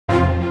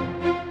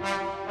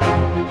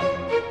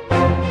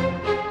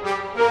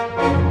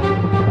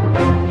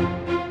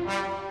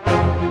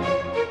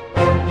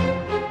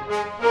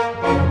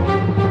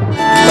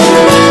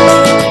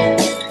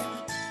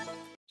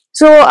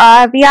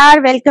We are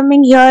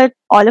welcoming here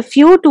all of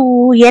you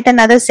to yet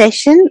another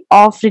session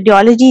of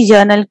Radiology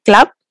Journal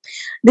Club.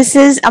 This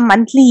is a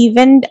monthly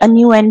event, a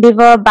new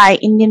endeavor by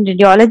Indian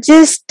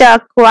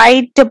radiologists,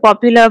 quite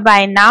popular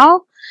by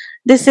now.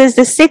 This is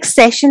the sixth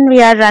session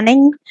we are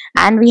running,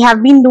 and we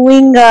have been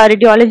doing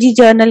Radiology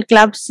Journal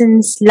Club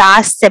since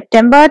last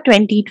September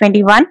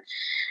 2021.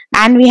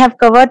 And we have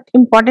covered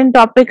important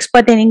topics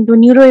pertaining to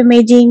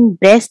neuroimaging,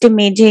 breast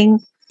imaging,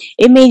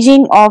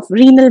 imaging of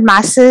renal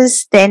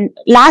masses. Then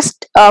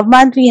last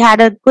month we had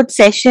a good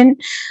session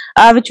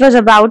which was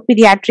about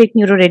pediatric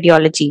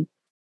neuroradiology.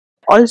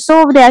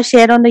 Also, they are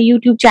shared on the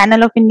YouTube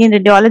channel of Indian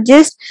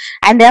Radiologist,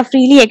 and they are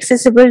freely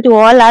accessible to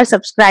all our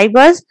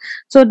subscribers.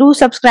 So do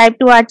subscribe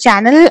to our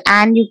channel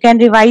and you can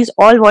revise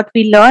all what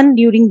we learn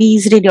during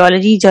these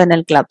radiology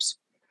journal clubs.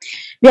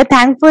 We are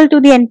thankful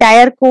to the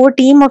entire core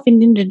team of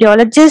Indian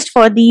Radiologist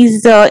for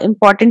these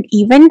important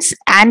events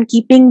and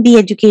keeping the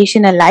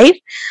education alive.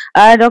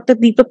 Dr.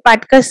 Deepak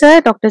Patkar sir,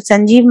 Dr.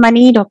 Sanjeev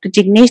Mani, Dr.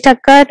 Jignesh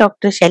Thakkar,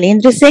 Dr.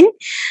 Shailendra Singh,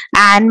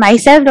 and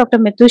myself, Dr.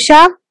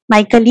 Mitusha,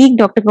 my colleague,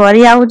 Dr. Gauri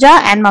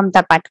Ahuja, and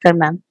Mamta Patkar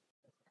ma'am.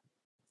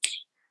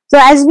 So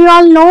as we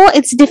all know,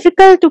 it's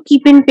difficult to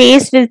keep in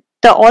pace with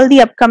all the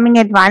upcoming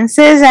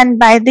advances, and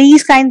by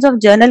these kinds of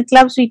journal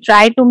clubs we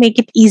try to make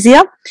it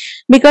easier,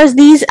 because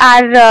these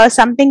are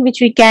something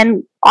which we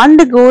can on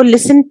the go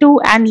listen to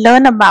and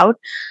learn about.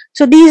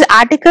 So these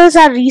articles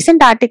are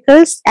recent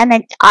articles, and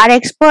our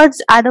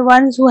experts are the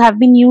ones who have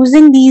been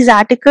using these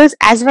articles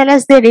as well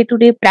as their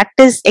day-to-day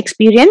practice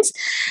experience.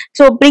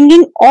 So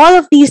bringing all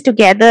of these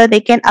together,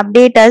 they can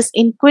update us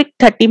in quick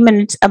 30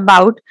 minutes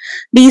about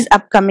these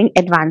upcoming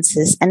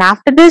advances. And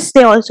after this,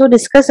 they also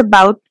discuss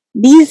about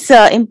these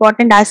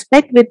important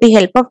aspects with the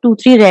help of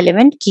 2-3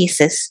 relevant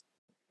cases.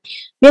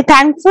 We are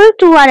thankful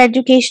to our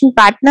education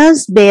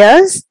partners,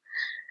 Bears,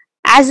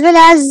 as well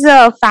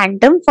as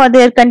Phantom for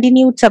their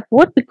continued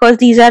support, because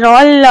these are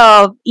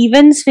all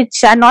events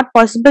which are not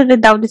possible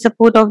without the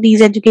support of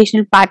these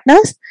educational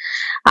partners.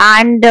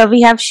 And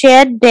we have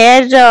shared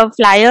their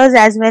flyers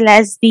as well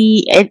as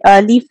the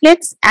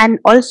leaflets, and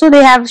also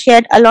they have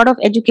shared a lot of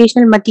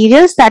educational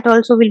materials that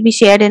also will be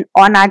shared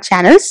on our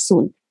channels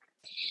soon.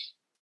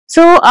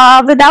 So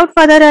without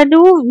further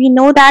ado, we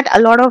know that a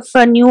lot of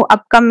new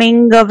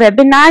upcoming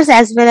webinars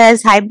as well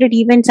as hybrid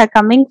events are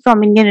coming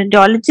from Indian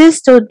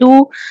Radiologists. So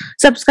do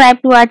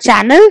subscribe to our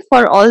channel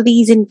for all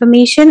these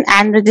information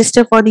and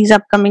register for these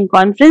upcoming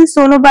conference.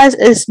 Sonobuzz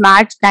is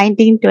March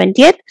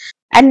 19-20th.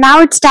 And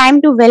now it's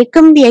time to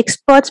welcome the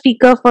expert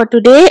speaker for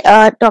today,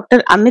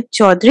 Dr. Amit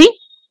Choudhari.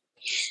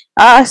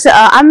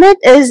 Amit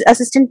is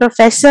Assistant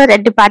Professor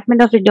at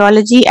Department of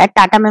Radiology at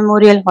Tata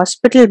Memorial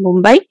Hospital,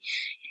 Mumbai.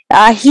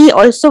 He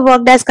also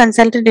worked as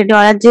consultant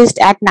radiologist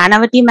at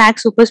Nanavati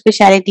Max Super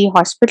Speciality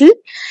Hospital.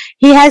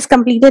 He has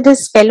completed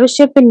his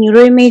fellowship in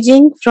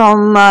neuroimaging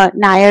from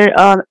Nair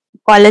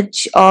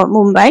College,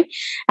 Mumbai,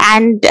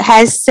 and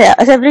has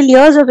several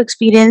years of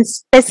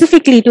experience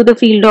specifically to the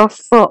field of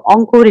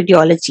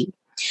oncoradiology.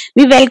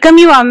 We welcome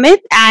you, Amit,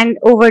 and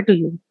over to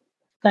you.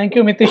 Thank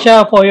you,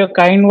 Mitusha, for your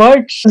kind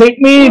words. Let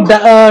me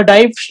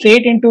dive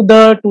straight into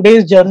the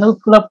today's journal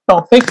club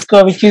topic,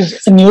 which is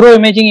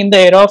neuroimaging in the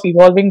era of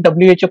evolving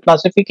WHO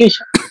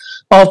classification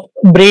of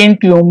brain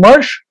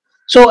tumors.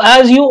 So,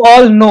 as you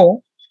all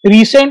know,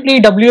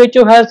 recently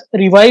WHO has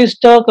revised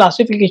the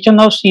classification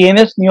of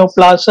CNS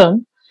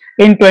neoplasm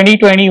in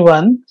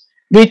 2021,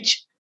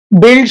 which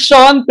builds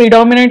on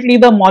predominantly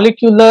the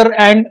molecular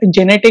and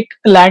genetic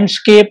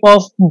landscape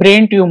of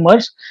brain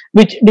tumors,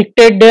 which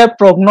dictate their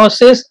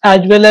prognosis as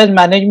well as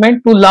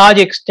management to large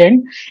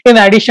extent, in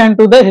addition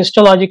to the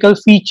histological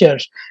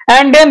features.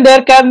 And then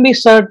there can be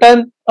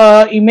certain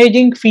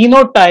imaging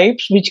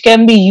phenotypes which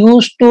can be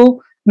used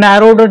to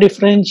narrow the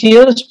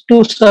differentials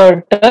to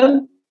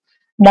certain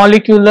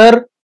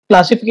molecular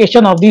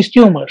classification of these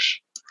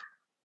tumors.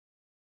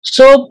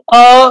 So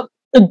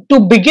to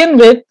begin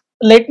with,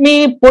 let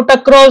me put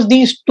across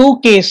these two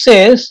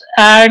cases,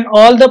 and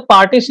all the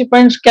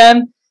participants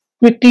can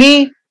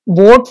quickly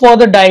vote for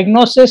the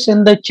diagnosis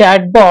in the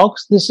chat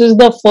box. This is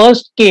the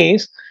first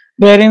case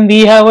wherein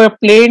we have a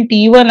plain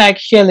T1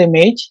 axial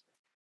image,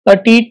 a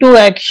T2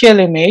 axial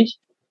image,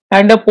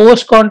 and a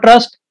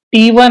post-contrast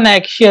T1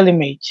 axial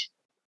image.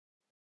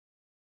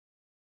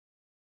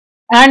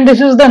 And this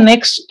is the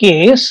next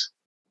case.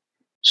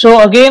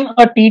 So again,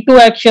 a T2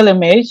 axial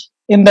image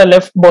in the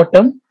left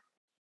bottom,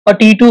 a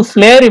T2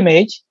 flare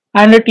image,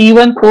 and a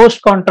T1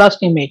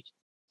 post-contrast image.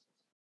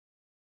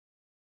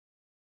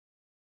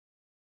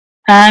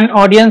 And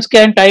audience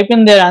can type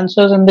in their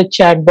answers in the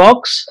chat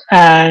box,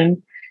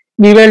 and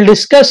we will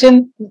discuss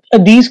in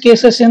these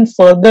cases in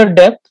further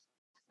depth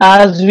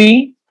as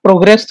we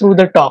progress through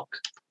the talk.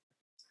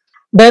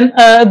 Then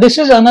this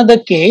is another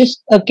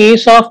case, a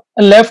case of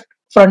left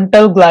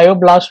frontal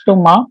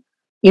glioblastoma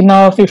in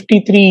a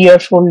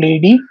 53-year-old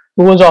lady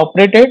who was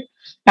operated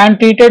and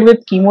treated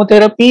with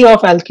chemotherapy of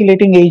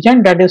alkylating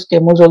agent, that is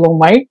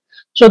temozolomide.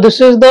 So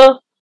this is the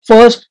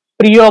first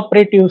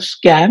preoperative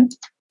scan.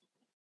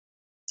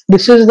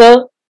 This is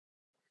the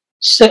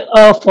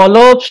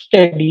follow-up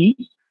study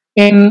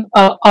in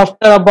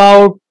after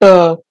about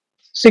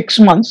 6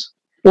 months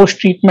post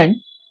treatment,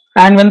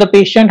 and when the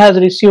patient has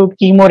received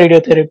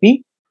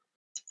chemoradiotherapy,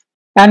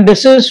 and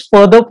this is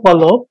further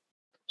follow.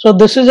 So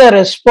this is a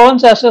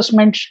response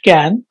assessment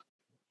scan,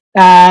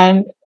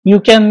 and you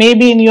can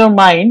maybe in your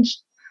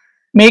minds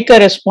make a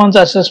response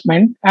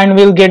assessment, and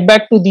we'll get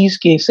back to these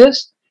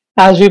cases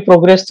as we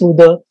progress through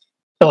the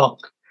talk.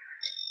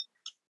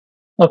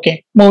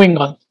 Okay, moving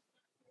on.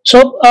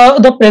 So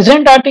the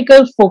present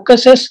article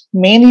focuses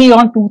mainly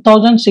on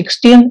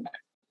 2016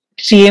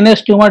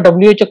 CNS tumor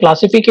WHO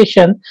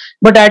classification,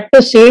 but at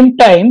the same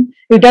time,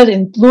 it has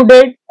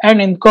included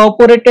and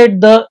incorporated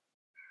the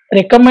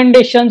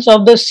recommendations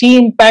of the C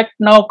Impact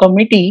Now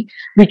committee,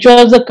 which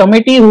was the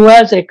committee who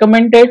has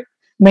recommended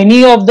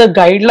many of the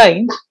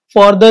guidelines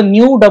for the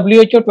new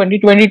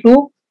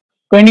WHO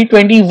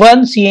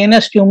 2022-2021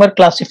 CNS tumor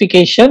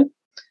classification,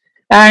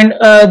 and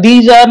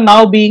these are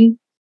now being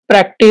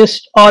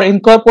practiced or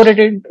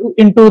incorporated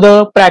into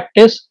the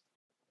practice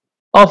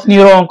of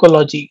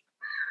neuro-oncology.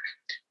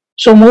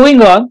 So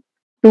moving on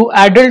to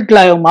adult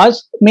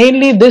gliomas,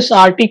 mainly this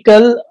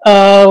article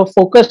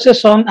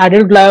focuses on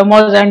adult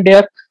gliomas and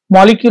their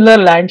molecular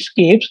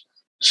landscapes.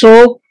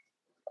 So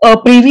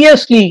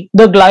previously,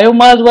 the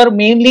gliomas were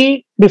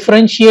mainly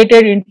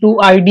differentiated into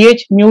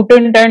IDH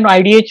mutant and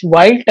IDH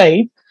wild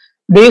type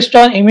based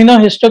on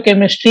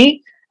immunohistochemistry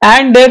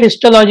and their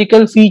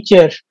histological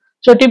features.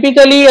 So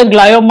typically, a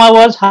glioma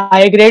was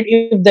high grade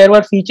if there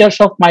were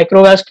features of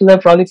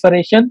microvascular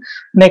proliferation,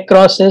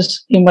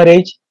 necrosis,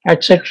 hemorrhage,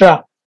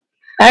 etc.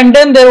 And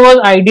then there was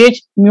IDH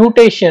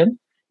mutation,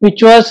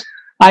 which was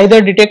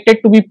either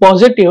detected to be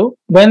positive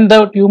when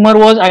the tumor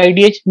was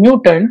IDH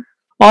mutant,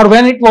 or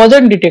when it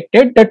wasn't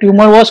detected, the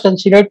tumor was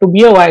considered to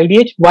be a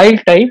IDH wild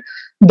type,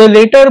 the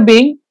later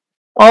being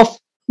of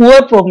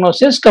poor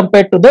prognosis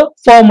compared to the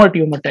former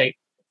tumor type.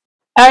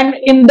 And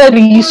in the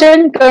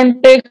recent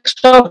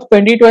context of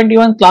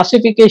 2021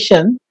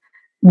 classification,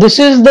 this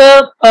is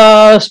the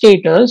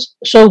status.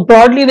 So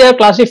broadly, they are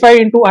classified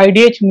into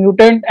IDH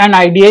mutant and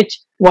IDH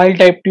wild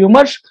type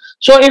tumors.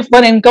 So if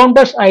one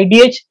encounters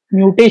IDH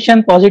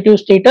mutation positive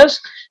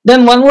status,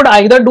 then one would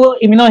either do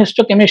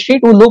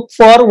immunohistochemistry to look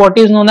for what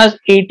is known as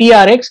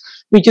ATRX,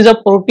 which is a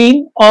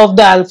protein of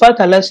the alpha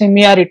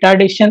thalassemia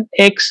retardation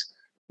X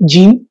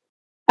gene,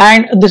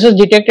 and this is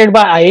detected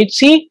by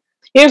IHC.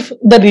 If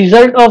the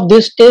result of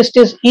this test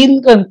is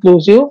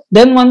inconclusive,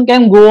 then one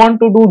can go on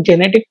to do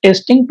genetic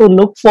testing to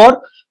look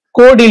for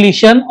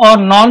co-deletion or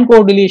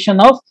non-co-deletion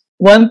of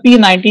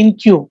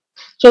 1p19q.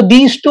 So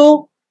these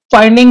two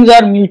findings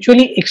are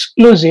mutually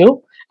exclusive,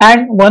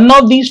 and one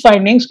of these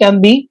findings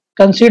can be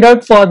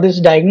considered for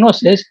this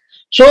diagnosis.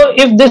 So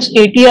if this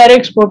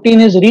ATRX protein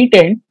is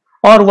retained,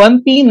 or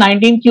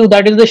 1p19q,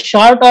 that is the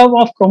short arm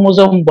of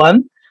chromosome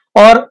 1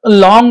 or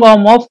long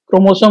arm of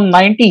chromosome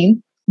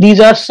 19, these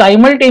are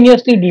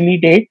simultaneously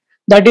deleted,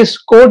 that is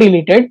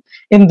co-deleted.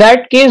 In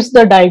that case,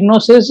 the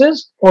diagnosis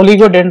is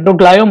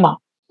oligodendroglioma.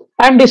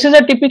 And this is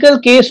a typical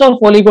case of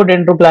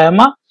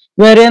oligodendroglioma,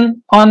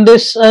 wherein on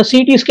this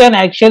CT scan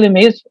axial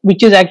image,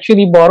 which is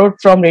actually borrowed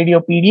from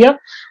Radiopedia,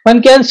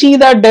 one can see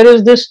that there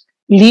is this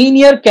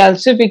linear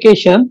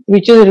calcification,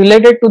 which is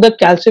related to the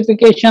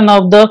calcification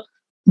of the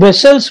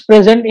vessels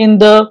present in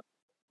the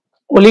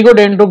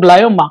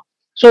oligodendroglioma.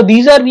 So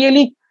these are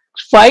really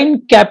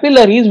fine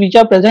capillaries which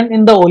are present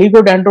in the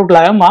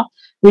oligodendroglioma,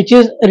 which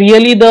is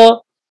really the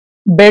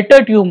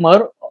better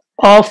tumor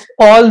of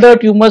all the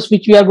tumors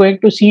which we are going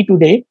to see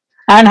today,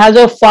 and has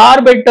a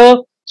far better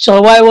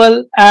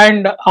survival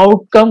and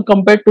outcome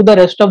compared to the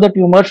rest of the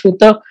tumors,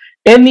 with a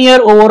 10-year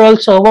overall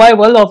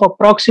survival of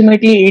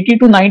approximately 80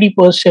 to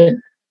 90%.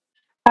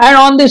 And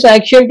on this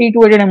axial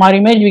T2-weighted MR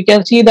image, we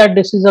can see that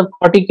this is a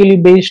cortically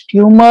based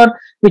tumor,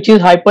 which is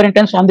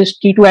hyperintense on this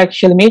T2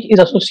 axial image, is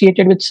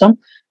associated with some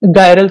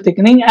gyral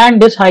thickening,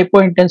 and this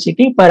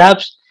hypointensity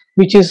perhaps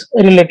which is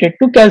related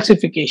to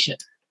calcification.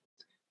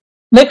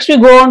 Next, we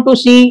go on to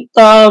see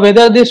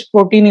whether this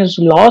protein is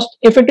lost.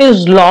 If it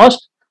is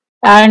lost,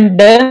 and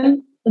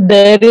then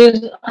there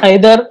is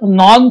either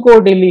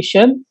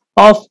non-co-deletion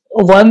of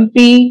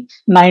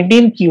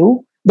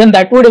 1p19q, then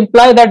that would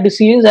imply that this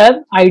is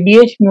an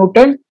IDH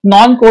mutant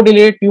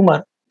non-co-deleted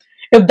tumor.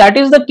 If that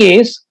is the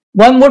case,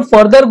 one would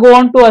further go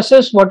on to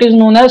assess what is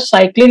known as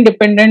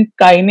cyclin-dependent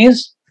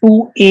kinase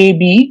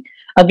 2AB.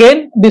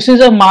 Again, this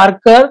is a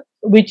marker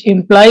which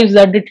implies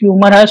that the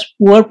tumor has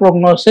poor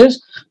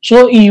prognosis.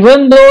 So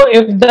even though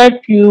if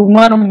that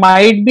tumor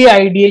might be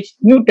IDH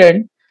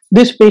mutant,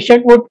 this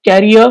patient would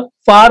carry a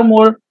far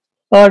more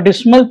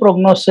dismal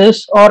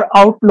prognosis or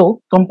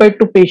outlook compared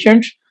to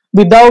patients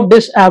without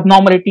this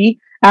abnormality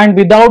and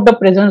without the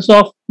presence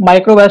of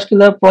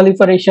microvascular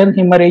proliferation,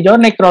 hemorrhage, or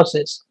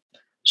necrosis.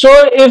 So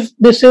if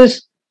this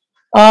is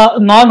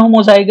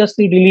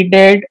non-homozygously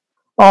deleted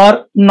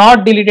or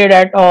not deleted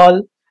at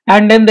all,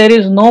 and then there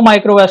is no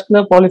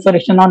microvascular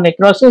proliferation or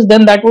necrosis,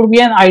 then that would be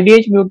an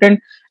IDH mutant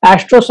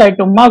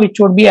astrocytoma, which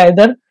would be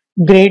either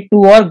grade 2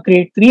 or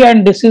grade 3,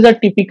 and this is a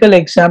typical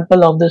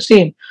example of the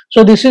same.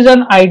 So this is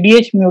an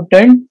IDH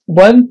mutant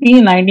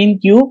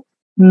 1p19q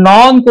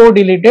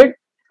non-core-deleted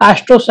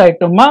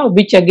astrocytoma,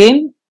 which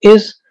again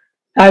is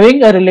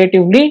having a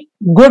relatively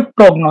good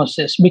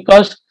prognosis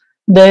because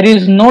there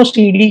is no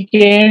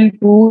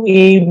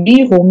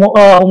CDKN2AB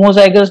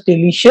homozygous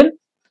deletion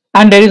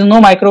and there is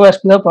no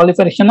microvascular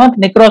proliferation or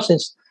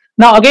necrosis.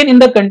 Now, again, in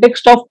the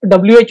context of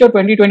WHO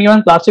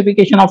 2021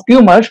 classification of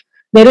tumors,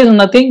 there is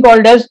nothing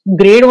called as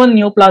grade 1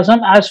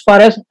 neoplasm as far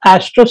as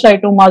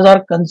astrocytomas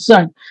are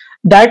concerned.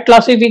 That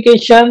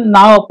classification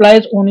now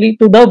applies only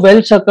to the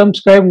well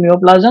circumscribed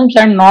neoplasms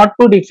and not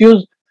to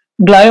diffuse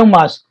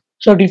gliomas.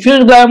 So,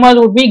 diffuse gliomas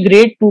would be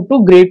grade 2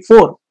 to grade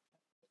 4.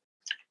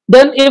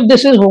 Then if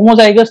this is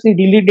homozygously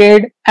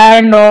deleted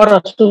and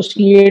or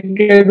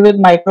associated with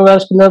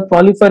microvascular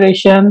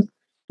proliferation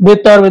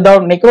with or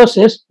without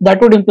necrosis, that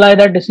would imply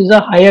that this is a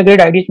higher grade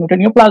IDH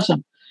mutant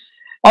neoplasm.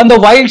 On the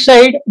wild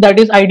side, that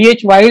is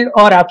IDH wild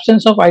or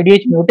absence of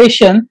IDH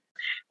mutation,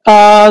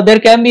 there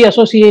can be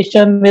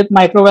association with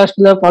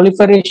microvascular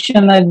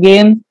proliferation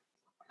again,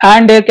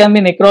 and there can be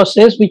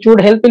necrosis, which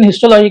would help in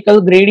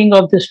histological grading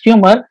of this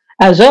tumor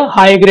as a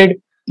high grade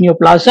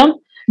neoplasm.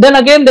 Then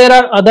again, there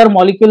are other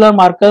molecular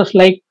markers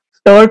like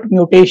TERT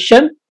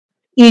mutation,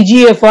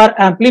 EGFR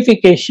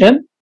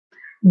amplification,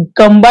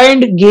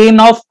 combined gain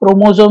of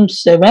chromosome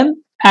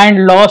 7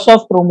 and loss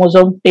of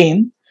chromosome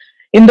 10.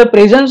 In the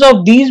presence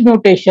of these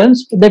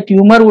mutations, the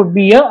tumor would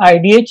be a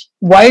IDH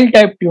wild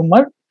type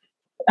tumor,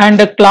 and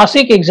the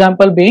classic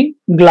example being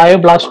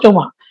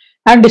glioblastoma.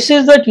 And this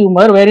is the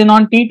tumor wherein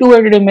on T2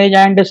 weighted image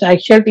and this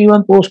axial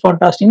T1 post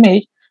contrast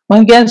image,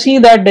 one can see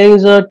that there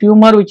is a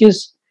tumor which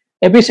is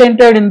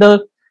epicentered in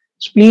the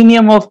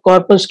splenium of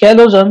corpus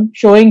callosum,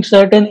 showing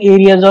certain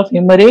areas of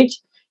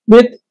hemorrhage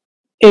with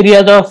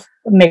areas of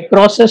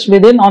necrosis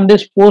within on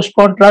this post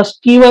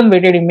contrast T1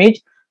 weighted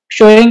image,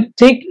 showing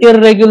thick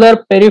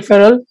irregular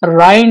peripheral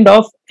rind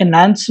of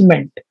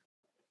enhancement.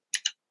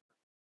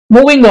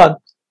 Moving on.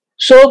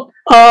 So,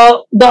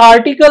 the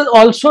article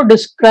also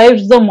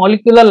describes the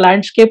molecular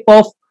landscape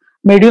of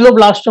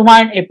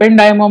medulloblastoma and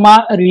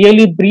ependymoma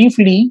really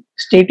briefly,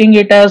 stating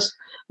it as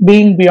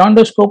being beyond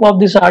the scope of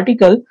this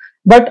article.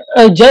 But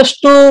just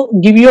to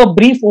give you a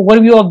brief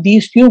overview of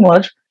these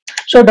tumors,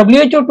 so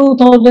WHO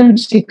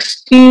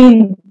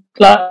 2016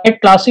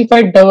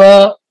 classified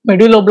the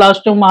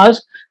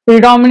medulloblastomas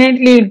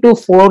predominantly into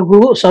four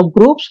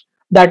subgroups,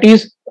 that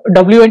is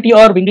WNT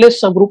or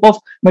wingless subgroup of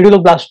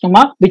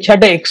medulloblastoma, which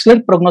had an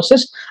excellent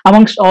prognosis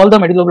amongst all the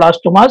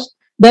medulloblastomas.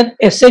 Then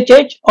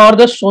SHH or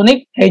the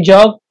sonic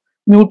hedgehog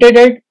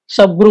mutated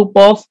subgroup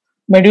of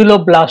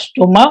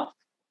medulloblastoma.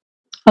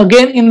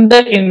 Again, in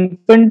the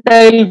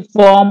infantile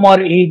form or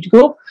age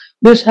group,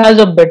 this has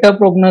a better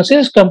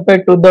prognosis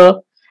compared to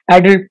the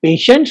adult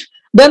patients.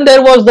 Then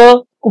there was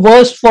the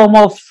worst form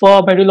of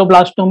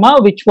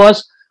medulloblastoma, which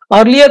was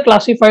earlier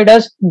classified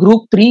as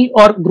group 3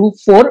 or group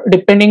 4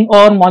 depending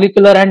on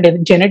molecular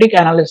and genetic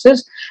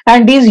analysis,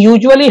 and these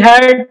usually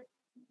had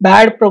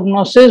bad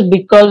prognosis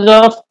because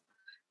of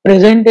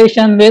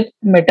presentation with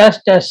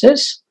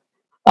metastasis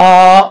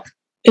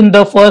in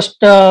the first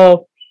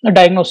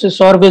diagnosis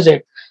or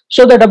visit.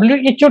 So the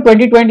WHO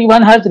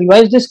 2021 has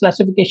revised this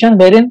classification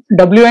wherein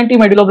WNT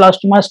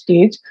medulloblastoma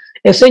stage,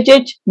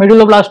 SHH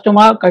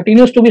medulloblastoma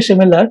continues to be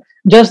similar,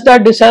 just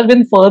that this has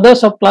been further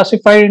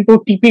subclassified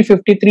into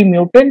TP53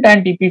 mutant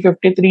and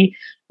TP53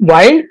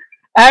 wild,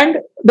 and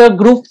the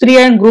group 3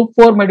 and group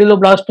 4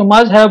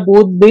 medulloblastomas have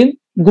both been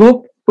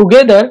grouped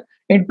together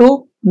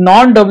into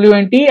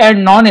non-WNT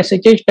and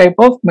non-SHH type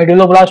of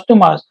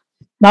medulloblastomas.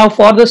 Now,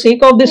 for the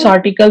sake of this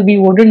article, we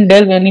wouldn't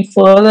delve any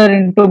further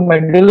into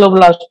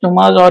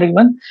medulloblastomas or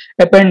even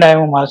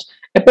ependymoma.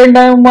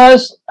 Ependymoma,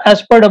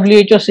 as per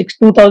WHO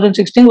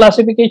 2016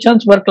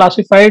 classifications, were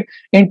classified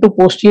into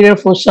posterior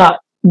fossa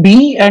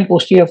B and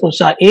posterior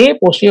fossa A.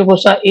 Posterior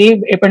fossa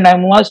A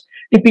ependymomas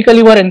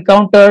typically were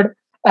encountered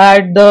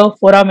at the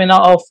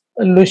foramina of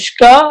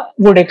Luschka,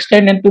 would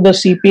extend into the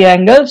CP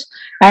angles,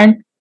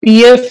 and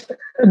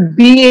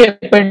PFB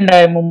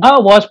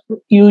ependymoma was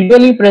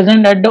usually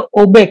present at the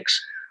obex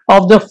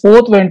of the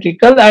fourth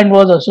ventricle and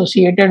was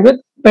associated with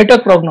better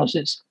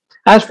prognosis.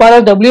 As far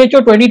as WHO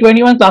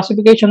 2021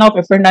 classification of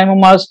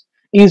ependymomas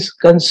is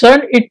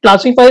concerned, it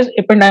classifies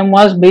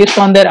ependymomas based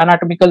on their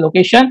anatomical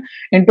location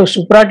into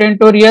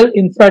supratentorial,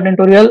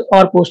 infratentorial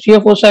or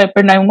posterior fossa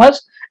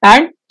ependymomas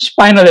and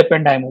spinal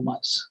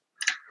ependymomas.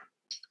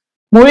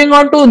 Moving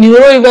on to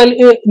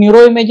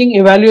neuroimaging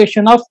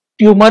evaluation of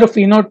tumor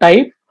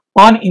phenotype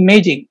on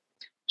imaging.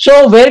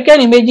 So where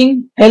can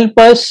imaging help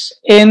us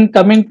in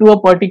coming to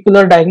a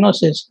particular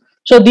diagnosis?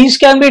 So these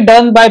can be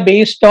done by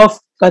based of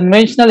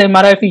conventional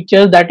MRI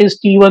features, that is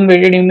T1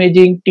 weighted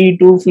imaging,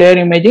 T2 FLAIR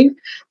imaging,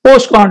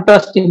 post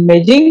contrast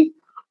imaging,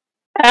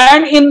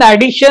 and in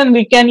addition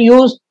we can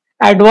use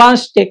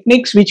advanced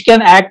techniques which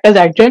can act as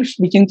adjuncts,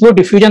 which include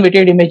diffusion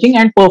weighted imaging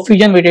and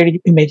perfusion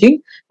weighted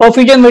imaging.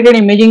 Perfusion weighted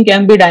imaging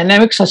can be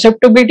dynamic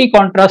susceptibility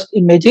contrast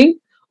imaging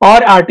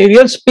or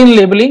arterial spin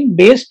labeling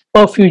based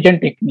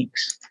perfusion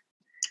techniques.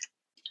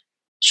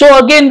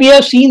 So again, we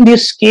have seen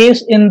this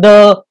case in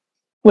the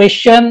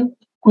question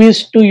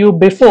quiz to you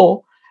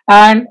before,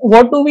 And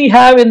what do we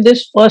have in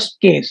this first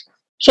case?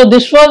 So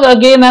this was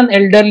again an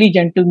elderly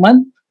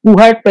gentleman who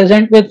had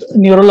present with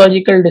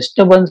neurological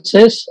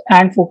disturbances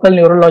and focal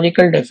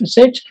neurological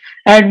deficits.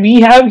 And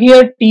we have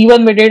here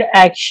T1 weighted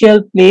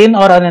axial plane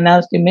or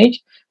unenhanced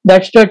image.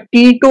 That's the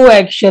T2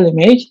 axial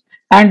image.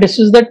 And this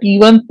is the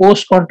T1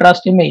 post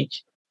contrast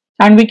image.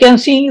 And we can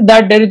see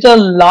that there is a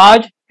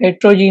large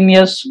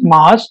heterogeneous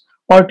mass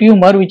or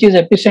tumor which is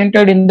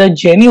epicentered in the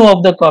genu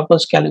of the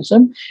corpus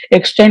callosum,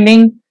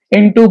 extending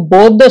into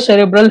both the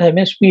cerebral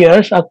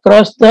hemispheres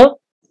across the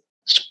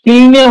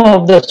splenium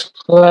of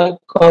the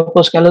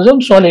corpus callosum.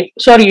 Sorry,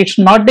 it's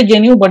not the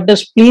genu but the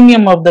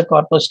splenium of the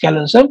corpus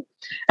callosum.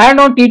 And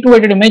on T2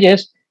 weighted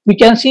images, we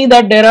can see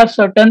that there are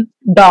certain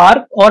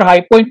dark or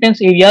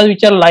hypointense areas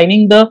which are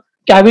lining the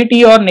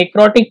cavity or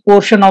necrotic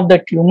portion of the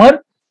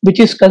tumor, which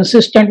is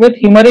consistent with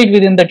hemorrhage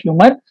within the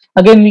tumor.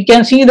 Again, we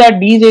can see that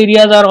these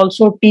areas are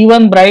also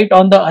T1 bright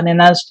on the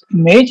unenhanced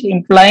image,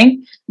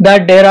 implying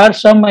that there are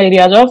some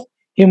areas of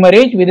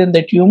hemorrhage within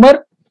the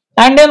tumor.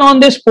 And then on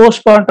this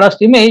post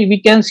contrast image,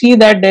 we can see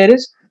that there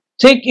is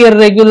thick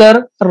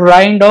irregular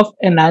rind of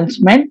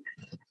enhancement.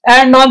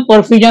 And on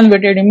perfusion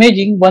weighted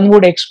imaging, one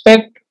would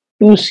expect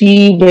to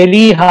see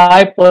very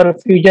high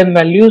perfusion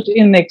values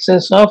in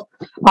excess of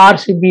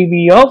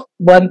RCBV of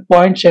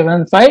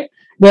 1.75,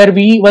 where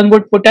one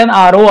would put an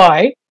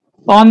ROI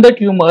on the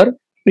tumor,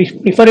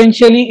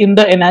 preferentially in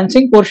the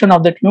enhancing portion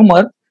of the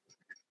tumor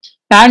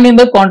and in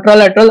the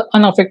contralateral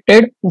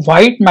unaffected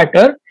white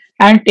matter,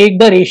 and take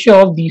the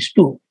ratio of these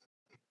two.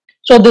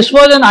 So this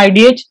was an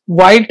IDH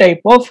wild type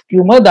of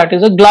tumor, that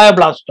is a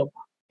glioblastoma.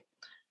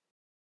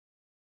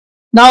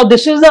 Now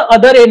this is the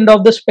other end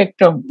of the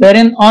spectrum,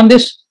 wherein on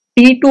this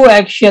T2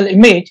 axial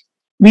image,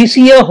 we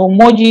see a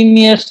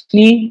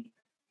homogeneously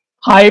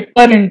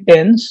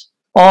hyperintense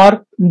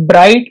or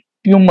bright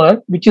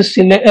tumor which is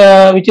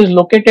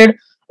located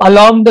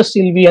along the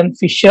sylvian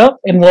fissure,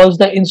 involves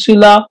the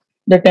insula,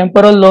 the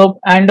temporal lobe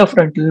and the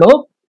frontal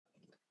lobe.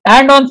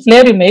 And on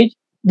FLAIR image,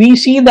 we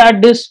see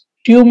that this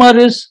tumor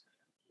is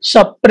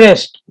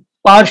suppressed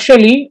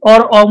partially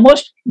or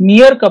almost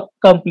near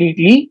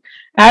completely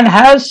and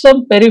has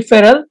some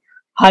peripheral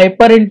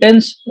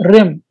hyperintense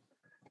rim.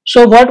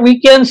 So what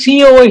we can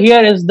see over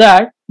here is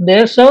that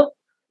there's a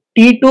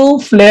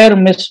T2 FLAIR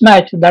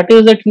mismatch, that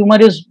is the tumor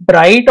is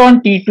bright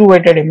on T2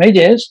 weighted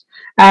images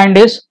and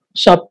is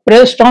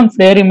suppressed on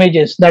FLAIR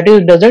images, that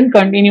is doesn't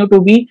continue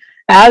to be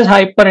as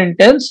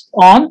hyperintense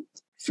on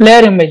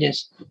FLAIR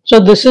images. So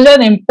this is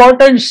an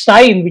important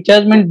sign which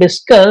has been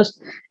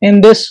discussed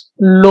in this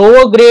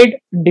lower grade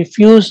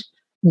diffuse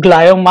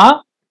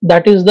glioma,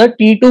 that is the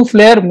T2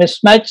 FLAIR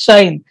mismatch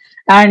sign,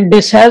 and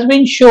this has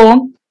been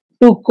shown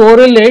to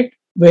correlate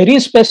very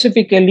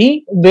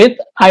specifically with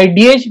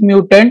IDH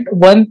mutant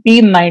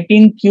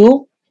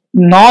 1p19q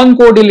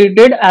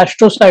non-codelated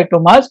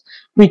astrocytomas,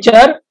 which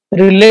are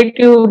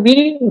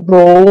relatively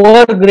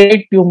lower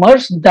grade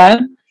tumors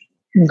than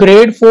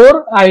grade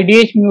 4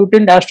 IDH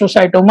mutant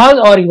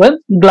astrocytomas or even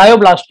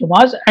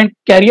glioblastomas, and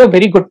carry a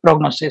very good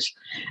prognosis.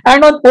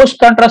 And on post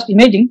contrast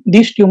imaging,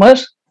 these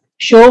tumors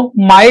show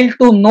mild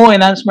to no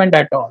enhancement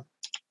at all.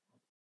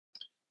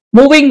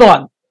 Moving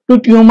on to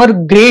tumor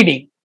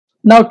grading.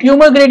 Now,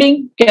 tumor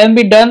grading can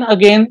be done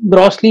again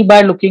grossly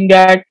by looking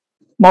at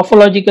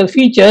morphological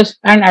features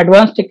and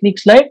advanced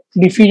techniques like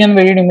diffusion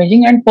weighted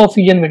imaging and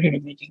perfusion weighted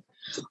imaging.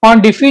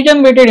 On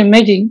diffusion weighted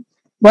imaging,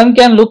 one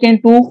can look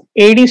into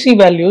ADC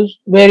values,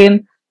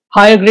 wherein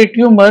higher grade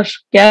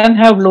tumors can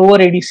have lower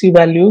ADC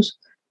values.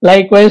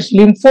 Likewise,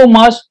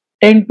 lymphomas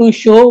tend to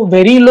show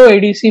very low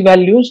ADC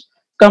values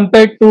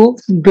compared to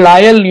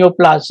glial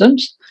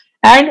neoplasms,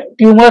 and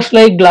tumors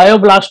like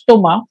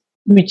glioblastoma,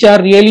 which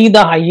are really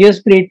the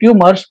highest grade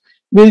tumors,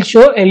 will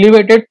show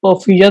elevated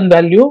perfusion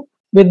value,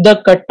 with the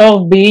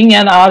cutoff being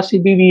an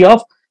RCBV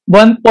of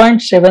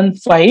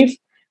 1.75,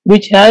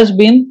 which has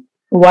been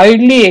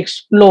widely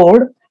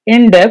explored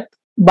in depth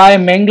by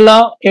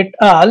Mengla et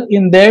al.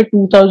 In their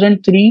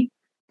 2003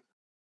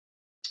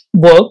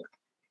 work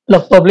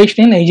published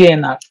in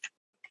AJNR.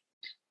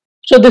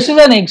 So this is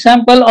an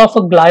example of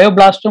a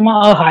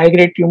glioblastoma, a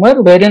high-grade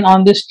tumor, wherein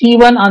on this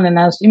T1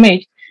 unenhanced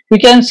image, we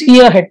can see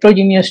a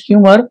heterogeneous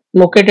tumor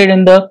located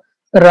in the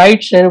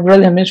right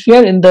cerebral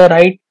hemisphere in the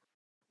right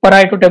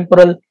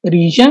parietotemporal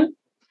region.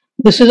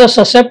 This is a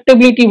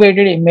susceptibility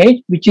weighted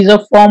image, which is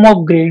a form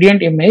of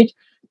gradient image,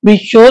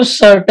 which shows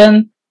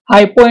certain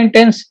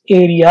hypointense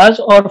areas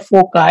or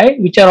foci,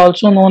 which are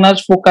also known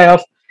as foci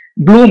of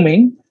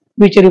blooming,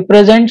 which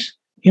represents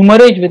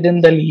hemorrhage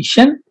within the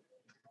lesion.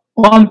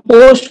 On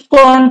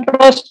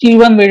post-contrast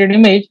T1 weighted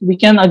image, we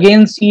can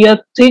again see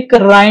a thick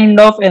rind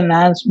of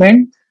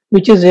enhancement,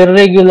 which is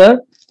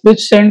irregular, with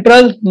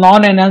central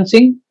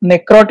non-enhancing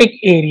necrotic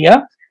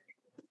area,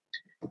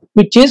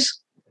 which is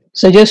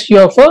suggestive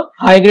of a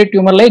high-grade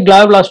tumor like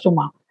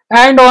glioblastoma.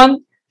 And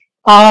on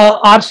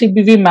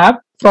RCBV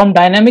map from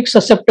dynamic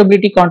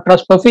susceptibility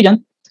contrast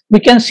perfusion, we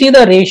can see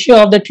the ratio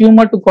of the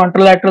tumor to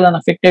contralateral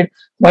unaffected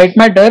white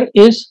matter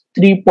is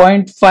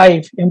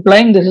 3.5,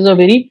 implying this is a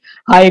very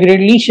high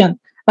grade lesion.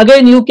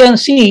 Again, you can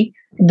see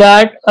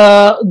that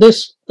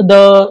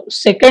the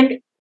second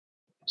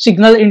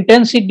signal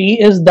intensity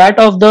is that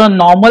of the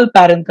normal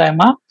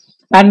parenchyma,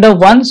 and the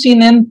one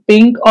seen in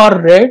pink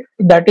or red,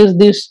 that is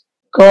this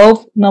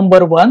curve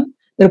number 1,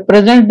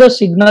 represents the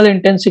signal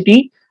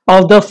intensity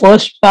of the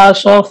first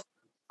pass of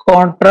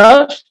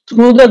contrast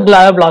through the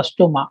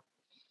glioblastoma.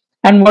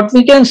 And what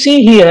we can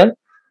see here,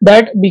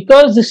 that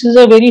because this is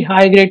a very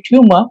high grade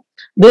tumor,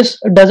 this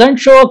doesn't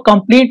show a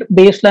complete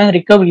baseline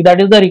recovery.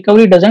 That is, the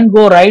recovery doesn't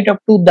go right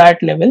up to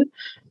that level.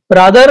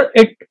 Rather,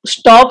 it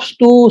stops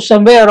to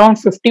somewhere around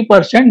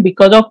 50%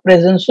 because of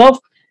presence of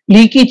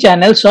leaky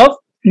channels of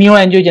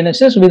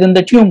neoangiogenesis within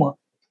the tumor.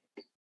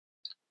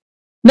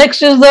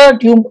 Next is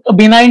the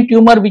benign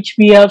tumor, which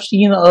we have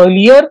seen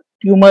earlier,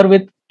 tumor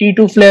with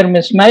T2 flare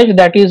mismatch,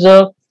 that is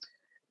a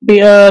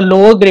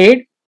lower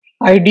grade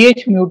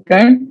IDH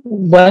mutant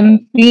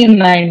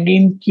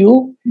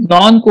 1p19q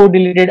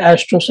non-codelated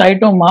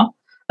astrocytoma.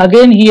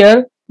 Again,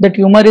 here the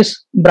tumor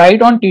is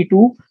bright on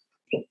T2.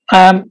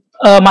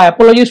 My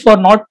apologies for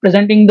not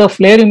presenting the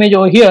flare image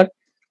over here,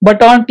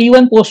 but on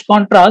T1 post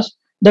contrast,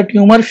 the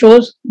tumor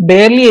shows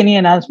barely any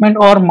enhancement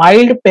or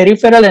mild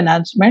peripheral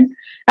enhancement.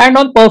 And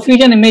on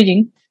perfusion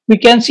imaging, we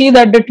can see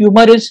that the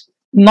tumor is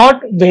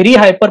not very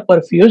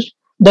hyperperfused.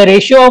 The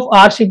ratio of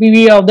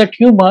RCPV of the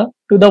tumor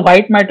to the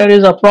white matter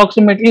is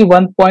approximately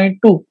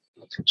 1.2.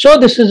 So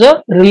this is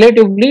a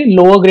relatively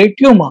lower grade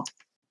tumor.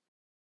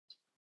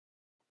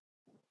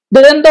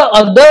 Then the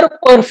other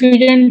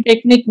perfusion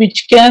technique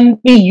which can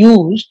be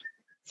used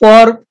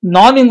for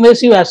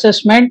non-invasive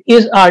assessment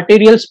is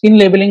arterial spin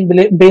labeling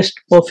based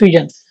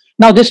perfusion.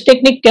 Now this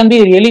technique can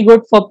be really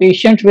good for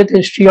patients with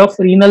history of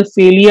renal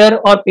failure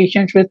or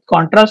patients with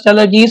contrast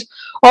allergies,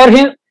 or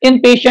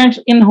in patients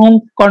in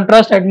whom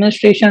contrast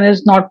administration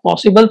is not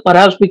possible,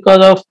 perhaps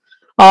because of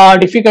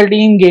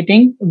difficulty in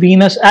getting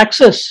venous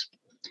access.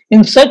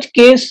 In such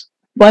case,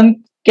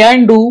 one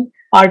can do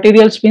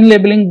arterial spin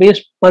labeling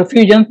based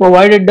perfusion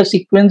provided the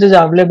sequence is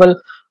available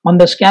on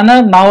the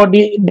scanner.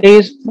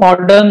 Nowadays,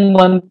 modern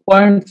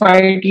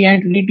 1.5T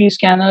and 3T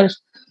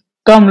scanners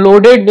come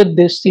loaded with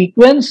this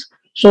sequence.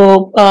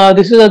 So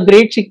this is a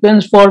great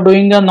sequence for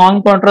doing a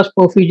non-contrast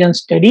perfusion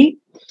study.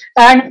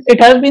 And it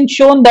has been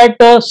shown that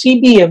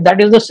CBF,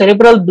 that is the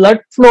cerebral blood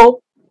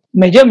flow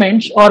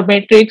measurements or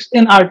metrics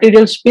in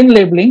arterial spin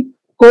labeling,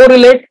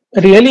 correlate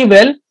really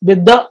well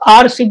with the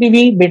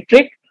RCPV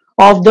metric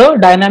of the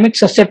dynamic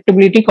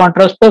susceptibility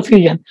contrast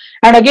perfusion.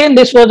 And again,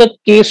 this was the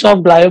case of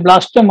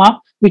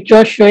glioblastoma, which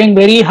was showing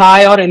very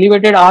high or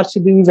elevated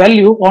RCPV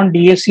value on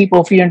DSC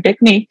perfusion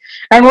technique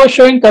and was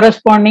showing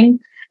corresponding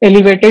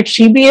elevated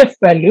CBF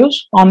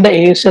values on the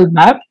ASL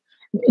map.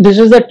 This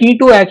is the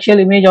T2 actual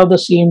image of the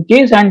same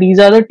case, and these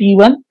are the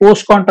T1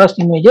 post contrast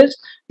images,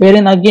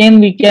 wherein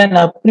again we can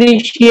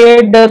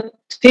appreciate the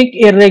thick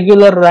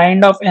irregular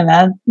rind of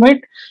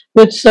enhancement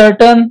with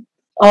certain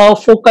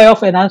foci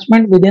of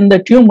enhancement within the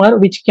tumor,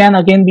 which can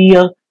again be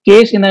a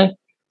case in a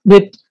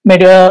with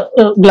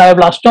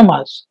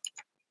glioblastomas.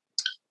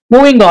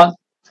 Moving on.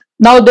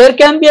 Now there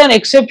can be an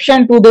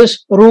exception to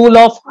this rule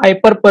of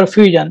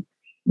hyperperfusion.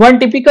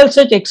 One typical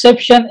such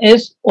exception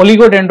is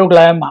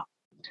oligodendroglioma.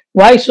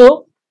 Why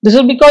so? This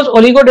is because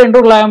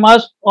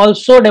oligodendrogliomas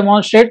also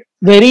demonstrate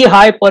very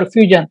high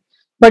perfusion.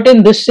 But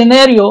in this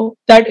scenario,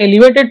 that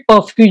elevated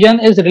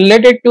perfusion is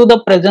related to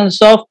the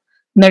presence of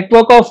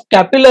network of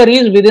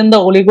capillaries within the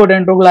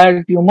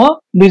oligodendroglial tumor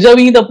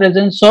vis-a-vis the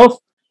presence of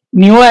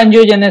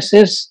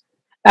neoangiogenesis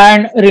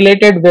and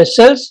related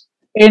vessels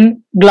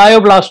in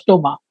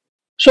glioblastoma.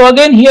 So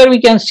again, here we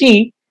can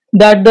see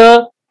that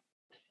the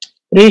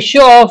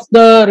ratio of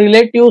the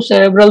relative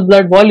cerebral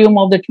blood volume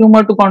of the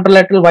tumor to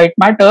contralateral white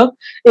matter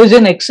is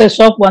in excess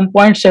of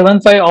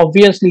 1.75.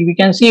 Obviously, we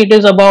can see it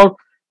is about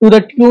to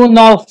the tune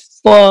of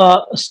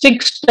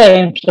 6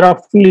 times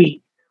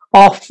roughly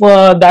of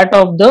that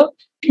of the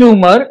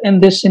tumor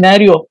in this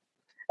scenario.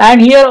 And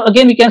here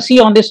again we can see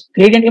on this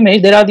gradient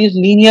image there are these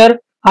linear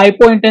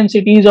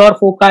hypointensities or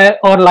foci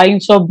or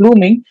lines of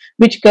blooming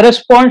which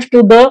corresponds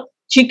to the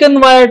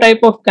chicken wire type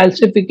of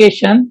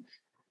calcification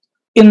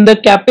in the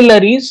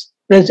capillaries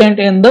present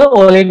in the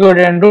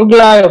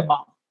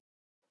oligodendroglioma.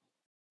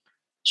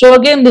 So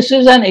again, this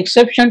is an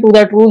exception to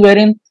that rule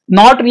wherein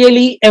not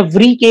really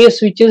every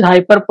case which is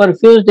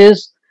hyperperfused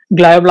is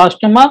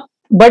glioblastoma,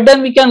 but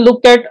then we can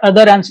look at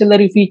other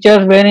ancillary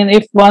features wherein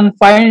if one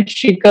finds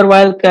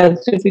Schickerer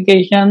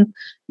calcification,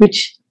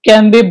 which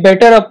can be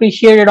better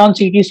appreciated on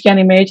CT scan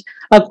image,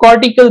 a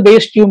cortical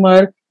based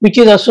tumor which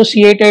is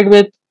associated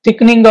with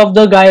thickening of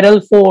the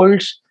gyral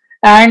folds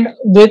and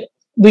with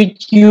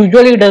which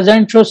usually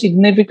doesn't show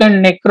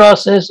significant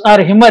necrosis or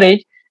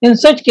hemorrhage, in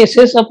such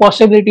cases, a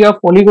possibility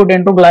of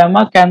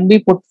oligodendroglioma can be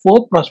put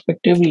forth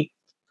prospectively.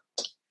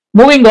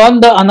 Moving on,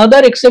 the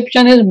another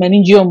exception is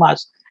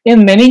meningiomas.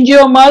 In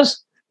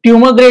meningiomas,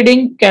 tumor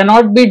grading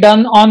cannot be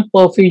done on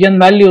perfusion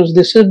values.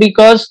 This is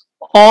because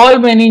all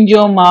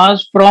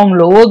meningiomas from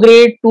lower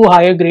grade to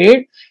higher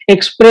grade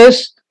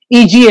express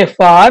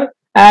EGFR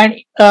and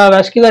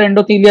vascular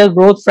endothelial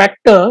growth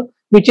factor,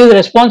 which is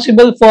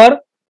responsible for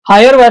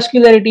higher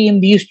vascularity in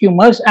these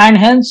tumors, and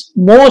hence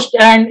most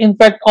and in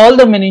fact all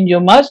the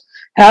meningiomas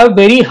have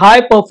very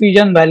high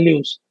perfusion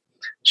values.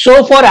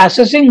 So for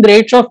assessing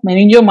grades of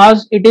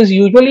meningiomas, it is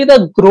usually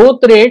the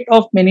growth rate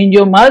of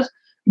meningiomas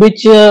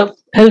which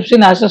helps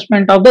in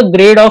assessment of the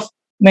grade of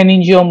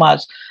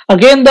meningiomas.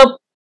 Again, the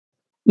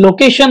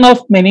location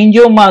of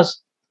meningiomas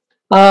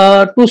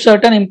to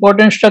certain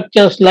important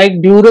structures like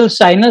dural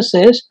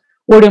sinuses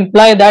would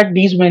imply that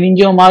these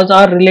meningiomas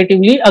are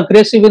relatively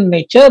aggressive in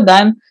nature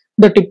than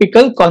the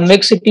typical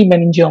convexity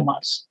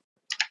meningiomas.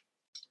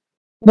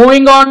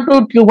 Moving on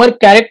to tumor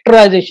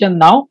characterization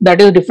now, that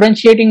is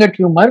differentiating a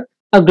tumor,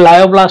 a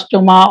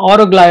glioblastoma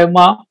or a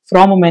glioma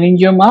from a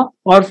meningioma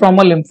or from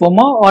a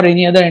lymphoma or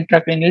any other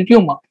intracranial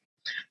tumor.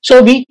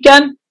 So we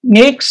can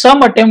make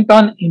some attempt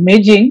on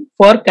imaging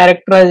for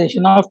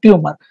characterization of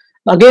tumor.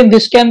 Again,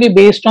 this can be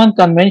based on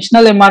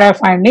conventional MRI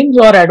findings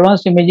or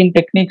advanced imaging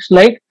techniques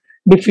like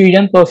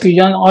diffusion,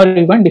 perfusion, or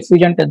even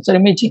diffusion tensor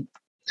imaging.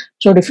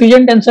 So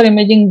diffusion tensor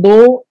imaging,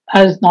 though,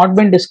 has not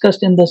been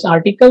discussed in this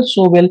article,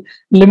 so we'll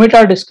limit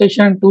our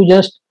discussion to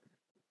just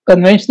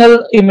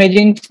conventional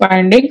imaging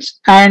findings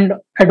and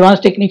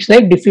advanced techniques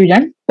like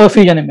diffusion,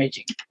 perfusion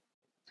imaging.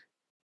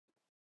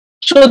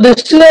 So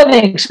this is an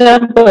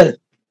example.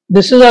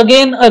 This is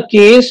again a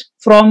case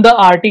from the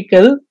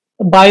article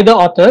by the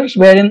authors,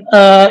 wherein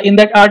in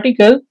that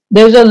article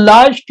there is a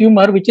large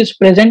tumor which is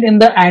present in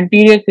the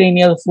anterior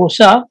cranial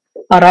fossa,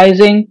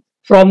 arising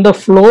from the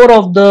floor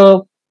of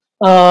the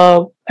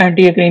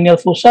anterior cranial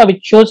fossa,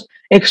 which shows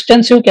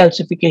extensive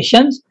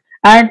calcifications.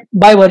 And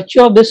by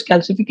virtue of this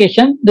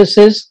calcification, this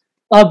is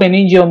a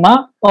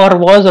meningioma, or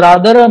was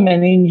rather a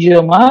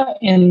meningioma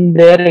in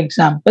their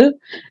example.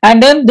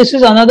 And then this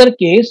is another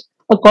case,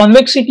 a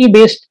convexity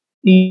based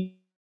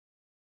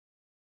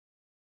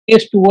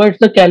towards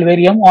the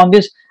calvarium on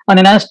this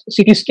unenhanced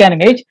CT scan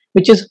image,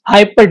 which is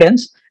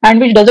hyperdense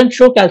and which doesn't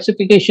show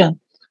calcification.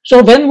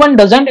 So when one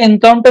doesn't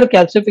encounter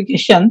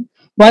calcification,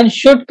 one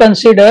should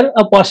consider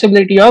a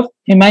possibility of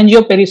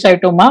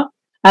hemangiopericytoma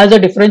as a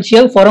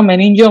differential for a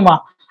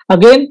meningioma.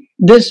 Again,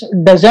 this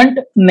doesn't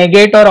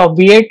negate or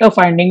obviate a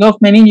finding of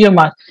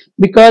meningiomas,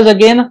 because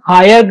again,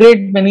 higher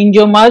grade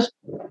meningiomas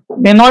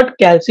may not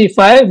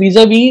calcify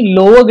vis-a-vis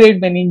lower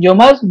grade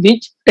meningiomas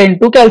which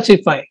tend to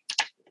calcify.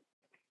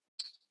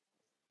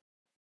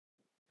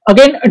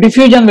 Again,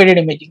 diffusion weighted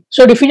imaging.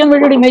 So diffusion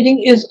weighted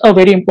imaging is a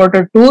very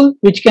important tool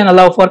which can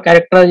allow for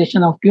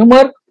characterization of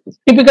tumor.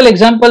 Typical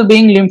example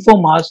being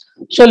lymphomas.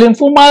 So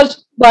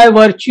lymphomas, by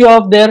virtue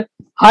of their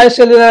high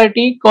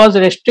cellularity, cause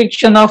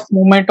restriction of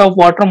movement of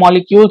water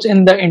molecules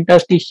in the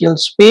interstitial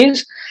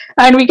space.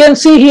 And we can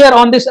see here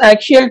on this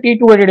axial T2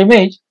 weighted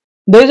image,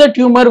 there is a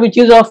tumor which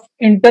is of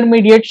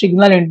intermediate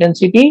signal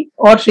intensity,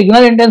 or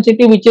signal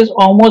intensity which is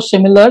almost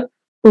similar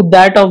to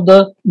that of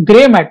the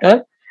gray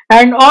matter.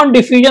 And on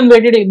diffusion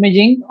weighted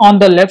imaging on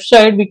the left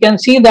side, we can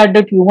see that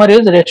the tumor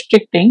is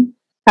restricting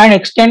and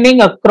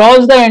extending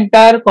across the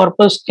entire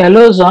corpus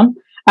callosum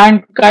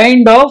and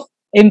kind of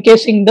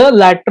encasing the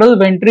lateral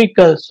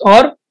ventricles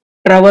or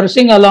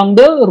traversing along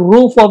the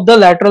roof of the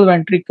lateral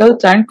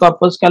ventricles and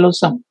corpus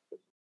callosum.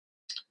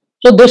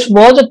 So this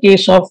was a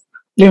case of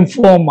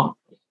lymphoma.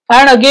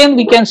 And again,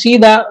 we can see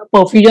the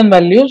perfusion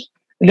values.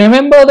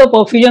 Remember the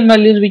perfusion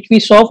values which we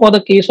saw for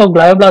the case of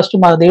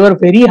glioblastoma, they were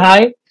very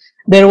high.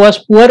 There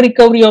was poor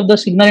recovery of the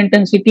signal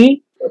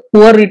intensity,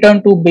 poor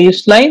return to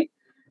baseline,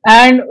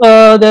 and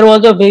there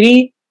was a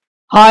very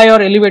high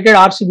or elevated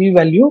RCB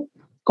value.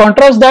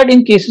 Contrast that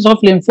in cases of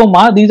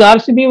lymphoma, these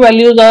RCB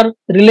values are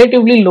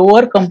relatively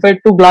lower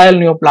compared to glial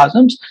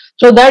neoplasms.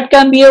 So that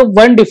can be a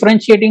one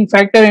differentiating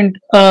factor in,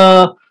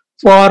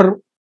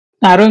 for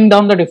narrowing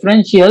down the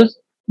differentials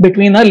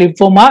between a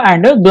lymphoma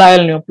and a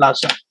glial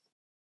neoplasm.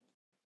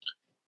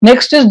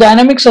 Next is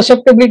dynamic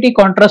susceptibility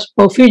contrast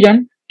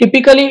perfusion.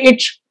 Typically,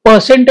 it's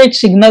percentage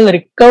signal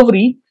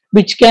recovery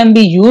which can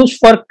be used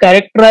for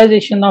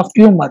characterization of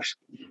tumors.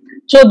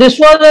 So this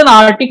was an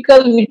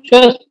article which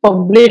was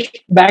published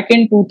back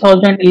in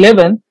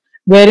 2011,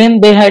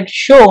 wherein they had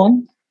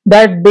shown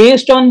that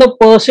based on the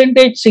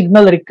percentage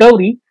signal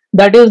recovery,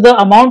 that is the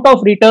amount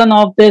of return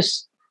of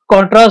this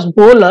contrast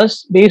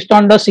bolus based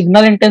on the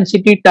signal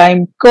intensity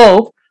time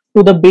curve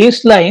to the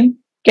baseline,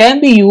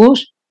 can be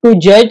used to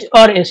judge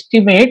or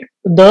estimate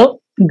the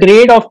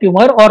grade of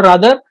tumor, or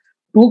rather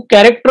to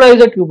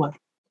characterize a tumor.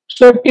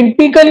 So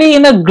typically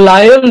in a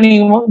glial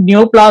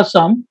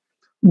neoplasm,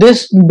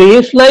 this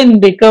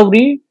baseline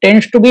recovery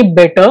tends to be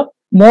better,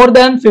 more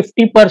than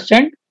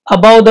 50%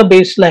 above the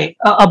baseline,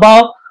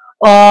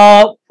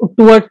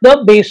 towards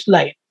the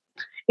baseline.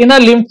 In a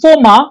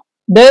lymphoma,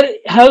 there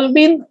has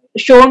been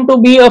shown to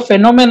be a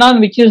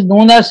phenomenon which is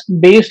known as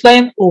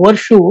baseline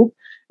overshoot,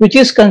 which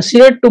is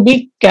considered to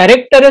be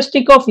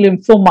characteristic of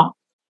lymphoma.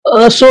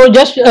 So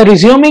just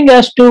resuming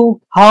as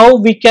to how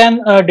we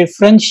can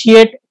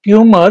differentiate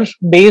tumors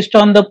based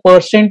on the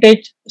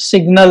percentage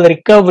signal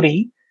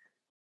recovery,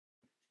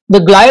 the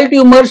glial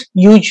tumors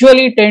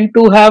usually tend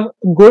to have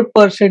good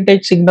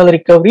percentage signal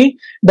recovery.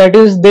 That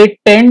is, they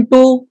tend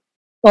to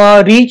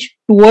reach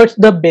towards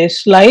the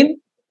baseline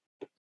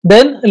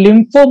Then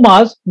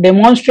lymphomas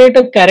demonstrate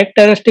a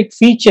characteristic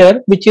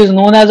feature which is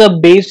known as a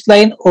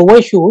baseline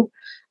overshoot.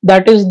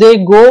 That is,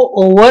 they go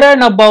over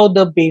and above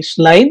the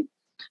baseline.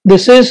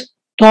 This is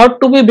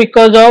thought to be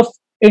because of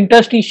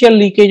interstitial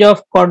leakage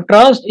of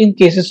contrast in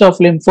cases of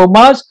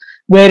lymphomas,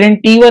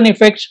 wherein T1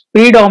 effects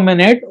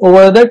predominate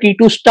over the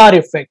T2 star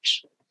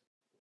effects.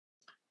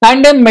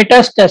 And then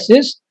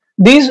metastasis,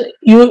 these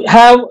you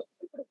have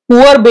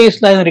poor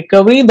baseline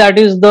recovery, that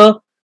is the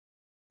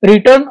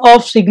return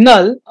of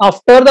signal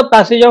after the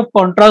passage of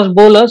contrast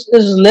bolus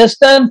is less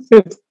than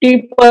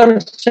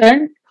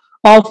 50%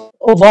 of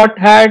what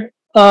had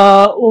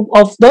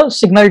of the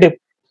signal dip.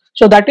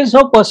 So that is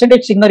how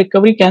percentage signal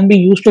recovery can be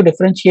used to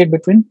differentiate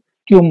between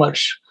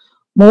tumors.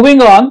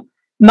 Moving on,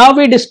 now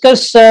we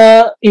discuss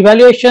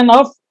evaluation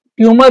of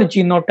tumor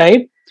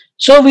genotype.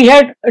 So we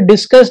had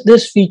discussed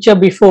this feature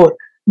before,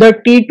 the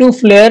T2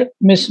 flare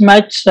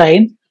mismatch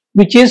sign,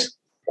 which is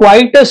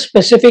quite a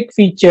specific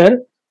feature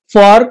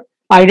for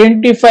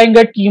identifying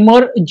a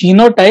tumor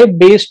genotype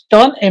based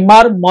on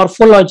MR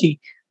morphology.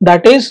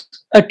 That is,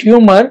 a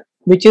tumor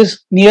which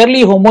is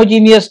nearly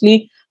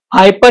homogeneously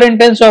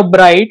hyperintense or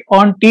bright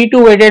on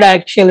T2 weighted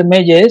axial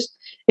images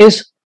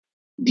is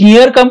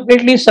near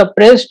completely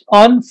suppressed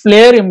on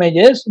flare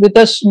images with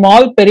a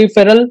small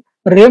peripheral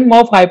rim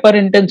of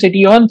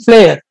hyperintensity on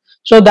flare.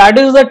 So that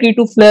is the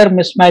T2 flare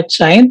mismatch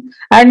sign.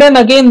 And then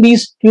again,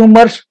 these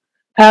tumors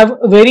have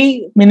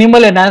very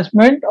minimal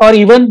enhancement or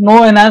even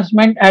no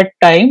enhancement at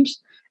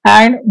times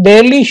and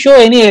barely show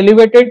any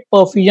elevated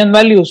perfusion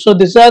values. So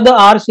these are the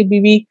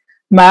RCBV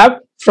map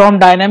from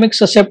dynamic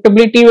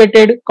susceptibility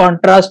weighted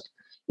contrast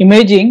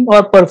imaging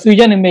or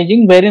perfusion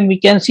imaging, wherein we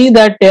can see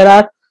that there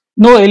are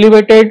no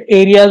elevated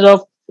areas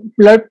of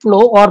blood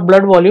flow or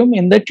blood volume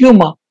in the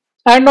tumor.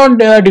 And on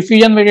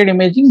diffusion weighted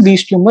imaging,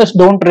 these tumors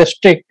don't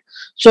restrict.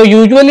 So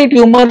usually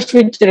tumors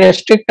which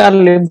restrict are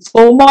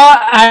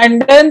lymphoma,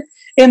 and then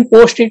in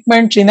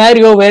post-treatment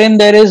scenario wherein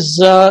there is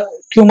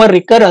tumor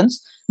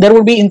recurrence, there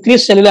would be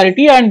increased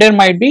cellularity and there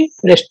might be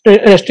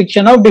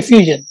restriction of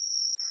diffusion.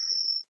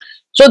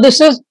 So this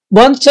is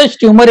one such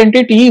tumor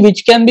entity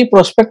which can be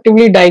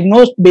prospectively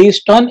diagnosed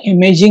based on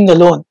imaging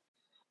alone.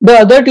 The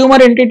other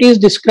tumor entities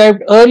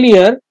described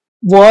earlier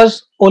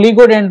was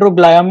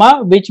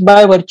oligodendroglioma, which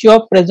by virtue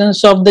of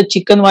presence of the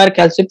chicken wire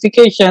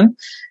calcification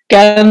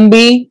can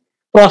be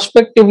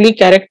prospectively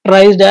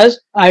characterized as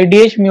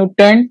IDH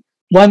mutant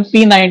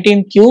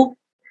 1p19q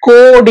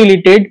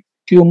co-deleted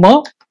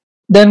tumor.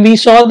 Then we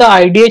saw the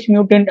IDH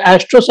mutant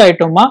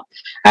astrocytoma,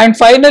 and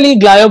finally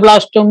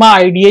glioblastoma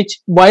IDH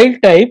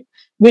wild type,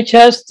 which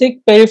has thick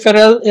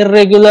peripheral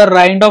irregular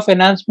rind of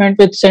enhancement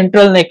with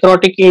central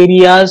necrotic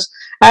areas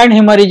and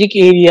hemorrhagic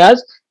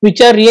areas,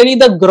 which are really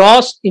the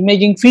gross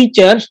imaging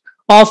features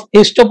of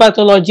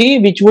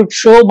histopathology, which would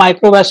show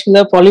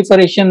microvascular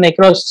proliferation,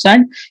 necrosis,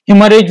 and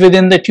hemorrhage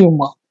within the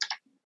tumor.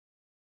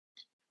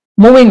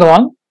 Moving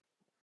on.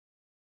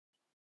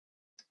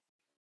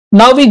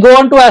 Now we go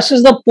on to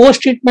assess the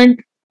post-treatment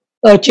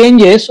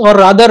changes, or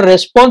rather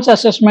response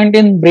assessment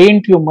in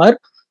brain tumor.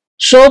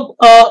 So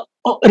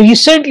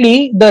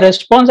recently, the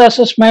response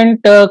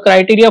assessment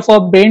criteria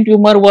for brain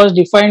tumor was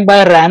defined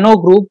by RANO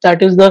group,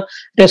 that is the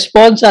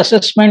response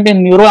assessment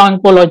in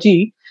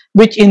neuro-oncology,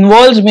 which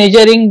involves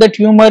measuring the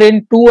tumor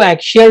in 2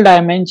 axial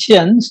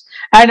dimensions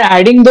and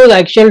adding those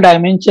axial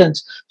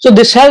dimensions. So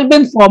this has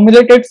been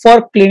formulated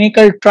for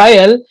clinical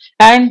trial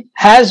and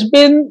has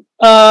been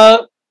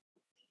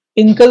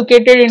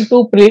inculcated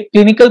into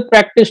clinical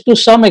practice to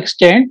some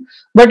extent,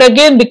 but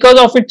again, because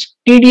of its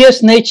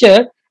tedious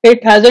nature,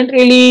 it hasn't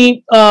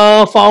really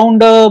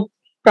found a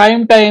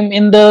prime time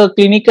in the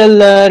clinical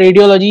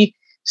radiology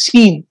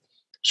scene.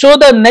 So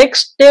the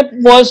next step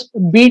was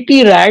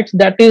BT rats,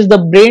 that is the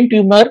brain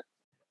tumor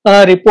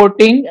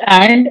reporting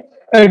and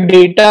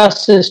data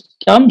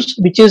systems,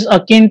 which is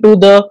akin to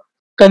the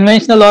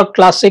conventional or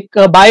classic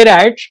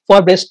BI-RATs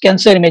for breast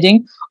cancer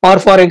imaging, or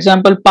for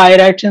example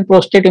PI-RATs in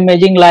prostate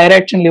imaging,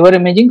 LI-RATs in liver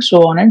imaging,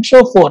 so on and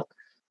so forth.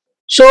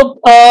 So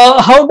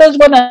how does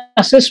one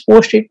assess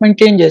post-treatment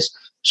changes?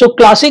 So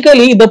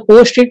classically, the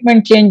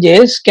post-treatment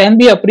changes can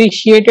be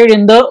appreciated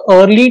in the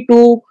early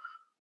to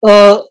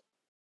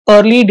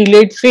early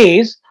delayed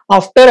phase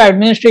after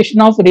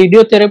administration of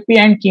radiotherapy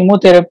and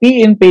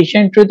chemotherapy in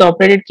patients with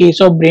operated case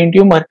of brain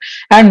tumor.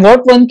 And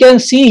what one can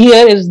see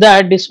here is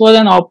that this was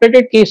an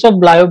operated case of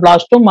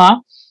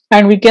glioblastoma,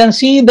 and we can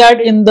see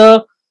that in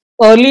the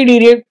early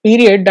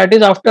period, that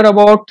is after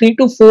about 3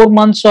 to 4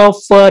 months of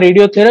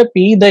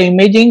radiotherapy, the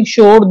imaging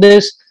showed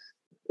this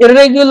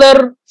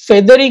irregular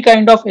feathery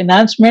kind of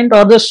enhancement,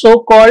 or the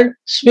so-called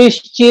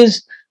Swiss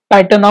cheese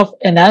pattern of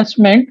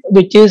enhancement,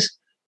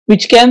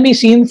 which can be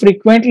seen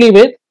frequently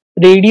with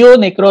radio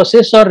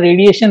necrosis or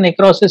radiation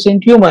necrosis in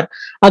tumor.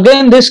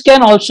 Again, this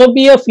can also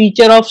be a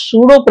feature of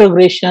pseudo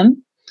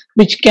progression,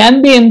 which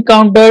can be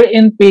encountered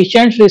in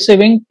patients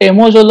receiving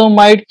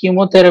temozolomide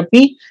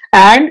chemotherapy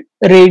and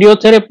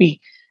radiotherapy.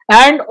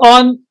 And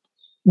on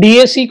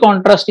DSC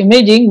contrast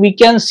imaging, we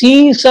can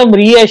see some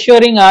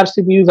reassuring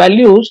RCB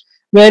values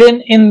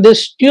wherein in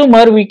this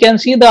tumor we can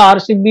see the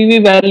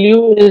RCBV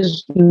value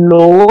is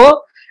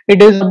lower.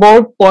 It is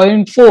about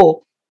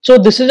 0.4. So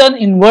this is an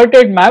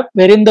inverted map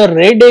wherein the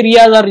red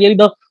areas are really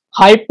the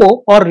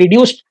hypo or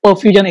reduced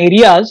perfusion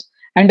areas,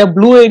 and the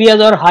blue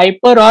areas are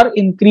hyper or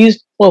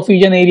increased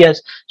perfusion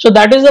areas. So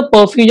that is the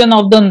perfusion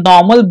of the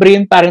normal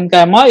brain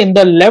parenchyma in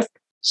the left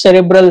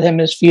cerebral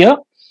hemisphere,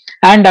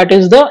 and that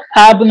is the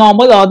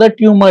abnormal or the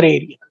tumor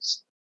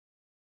areas.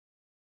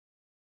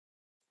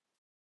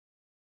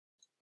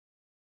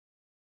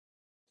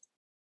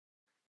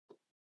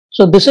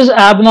 So this is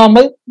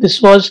abnormal,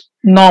 this was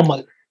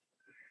normal.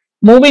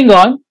 Moving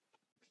on.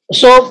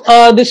 So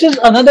this is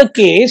another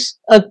case,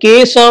 a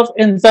case of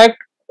in fact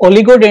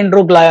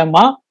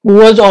oligodendroglioma who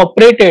was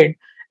operated,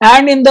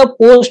 and in the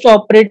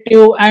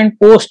post-operative and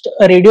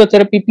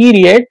post-radiotherapy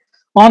period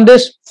on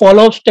this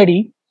follow-up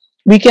study,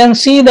 we can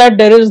see that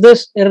there is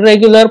this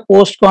irregular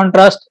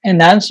post-contrast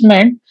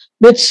enhancement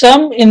with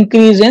some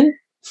increase in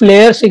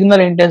flare signal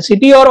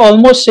intensity or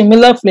almost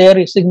similar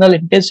flare signal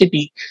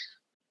intensity.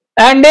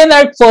 And then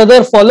at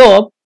further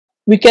follow-up,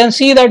 we can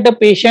see that the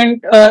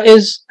patient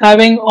is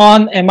having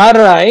on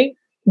MRI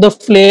the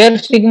flare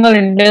signal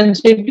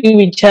intensity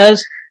which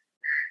has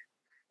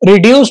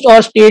reduced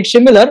or stayed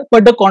similar,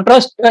 but the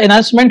contrast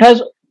enhancement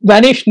has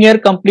vanished near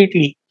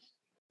completely.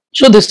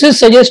 So this is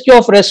suggestive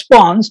of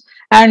response,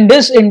 and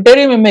this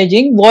interim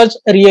imaging was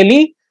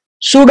really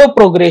pseudo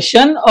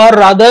progression or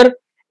rather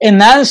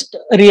enhanced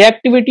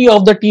reactivity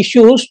of the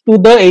tissues to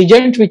the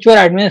agents which were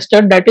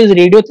administered, that is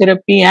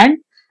radiotherapy and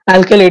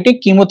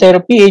alkylating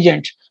chemotherapy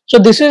agents. So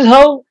this is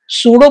how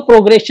pseudo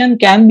progression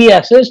can be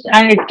assessed,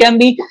 and it can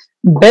be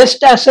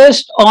best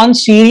assessed on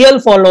serial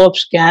follow-up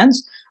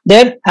scans.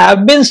 There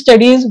have been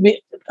studies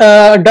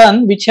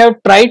done which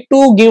have tried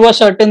to give a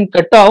certain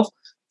cutoff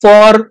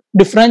for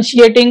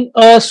differentiating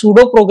a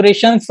pseudo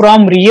progression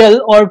from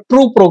real or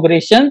true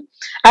progression,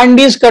 and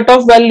these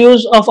cutoff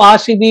values of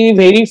RCB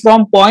vary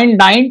from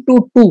 0.9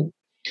 to 2.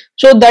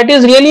 So that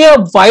is really a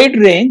wide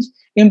range,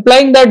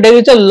 implying that there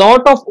is a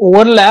lot of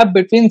overlap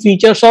between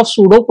features of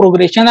pseudo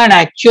progression and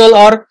actual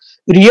or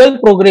real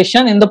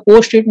progression in the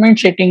post-treatment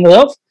setting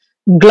of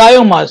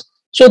gliomas.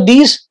 So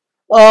these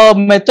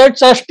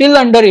methods are still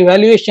under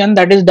evaluation,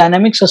 that is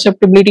dynamic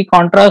susceptibility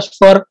contrast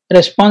for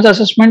response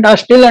assessment are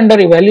still under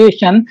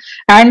evaluation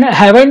and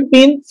haven't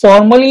been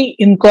formally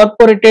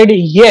incorporated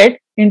yet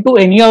into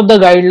any of the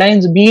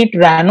guidelines, be it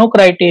RANO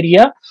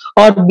criteria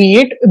or be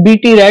it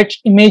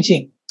BT-RADS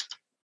imaging.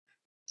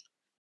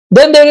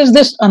 Then there is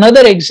this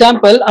another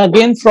example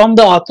again from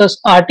the author's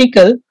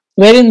article,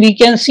 wherein we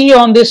can see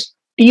on this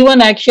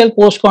T1 axial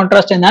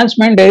post-contrast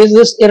enhancement, there is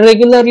this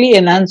irregularly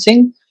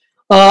enhancing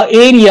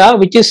area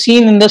which is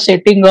seen in the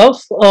setting of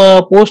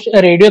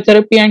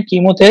post-radiotherapy and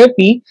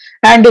chemotherapy,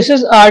 and this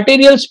is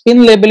arterial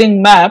spin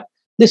labeling map.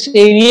 This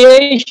area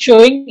is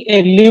showing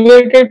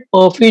elevated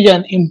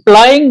perfusion,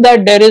 implying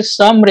that there is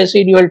some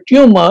residual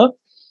tumor.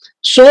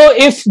 So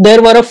if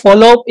there were a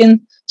follow-up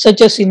in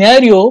such a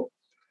scenario,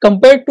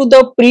 compared to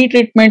the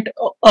pre-treatment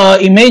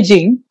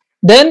imaging,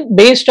 then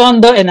based on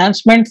the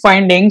enhancement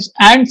findings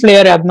and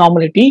flare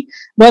abnormality,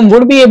 one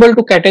would be able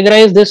to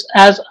categorize this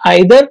as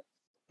either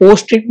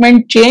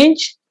post-treatment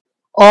change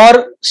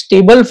or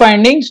stable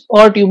findings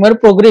or tumor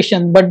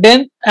progression. But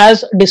then,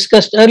 as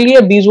discussed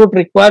earlier, these would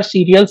require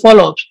serial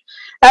follow-ups.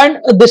 And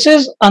this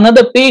is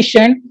another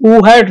patient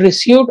who had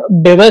received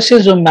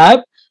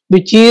bevacizumab,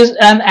 which is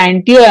an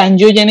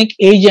anti-angiogenic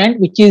agent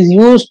which is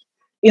used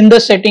in the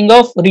setting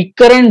of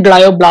recurrent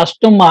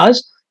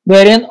glioblastomas,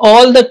 wherein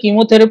all the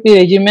chemotherapy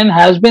regimen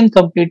has been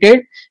completed.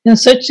 In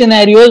such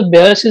scenarios,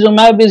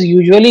 bevacizumab is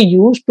usually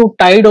used to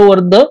tide over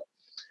the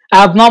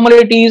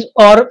abnormalities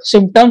or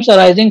symptoms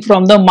arising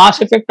from the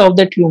mass effect of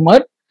the tumor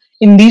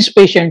in these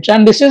patients,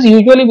 and this is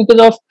usually because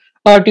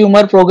of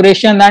tumor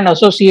progression and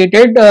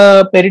associated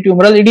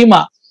peritumoral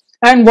edema.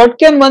 And what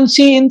can one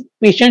see in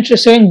patients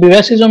receiving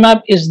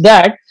bevacizumab is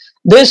that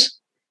this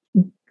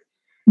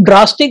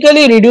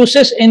drastically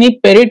reduces any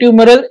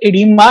peritumoral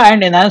edema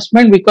and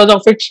enhancement because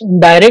of its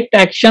direct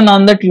action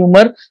on the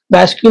tumor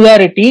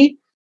vascularity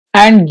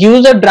and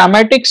gives a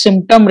dramatic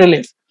symptom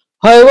relief.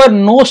 However,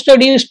 no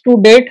studies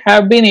to date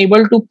have been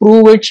able to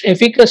prove its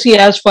efficacy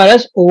as far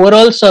as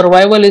overall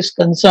survival is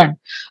concerned.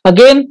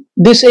 Again,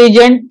 this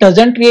agent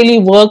doesn't really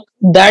work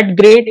that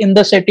great in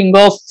the setting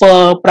of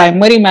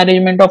primary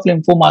management of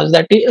lymphomas,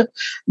 that is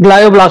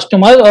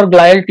glioblastomas or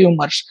glial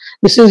tumors.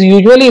 This is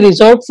usually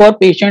reserved for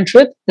patients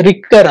with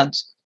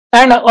recurrence.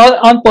 And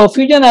on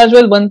perfusion as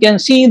well, one can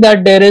see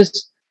that there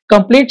is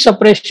complete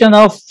suppression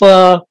of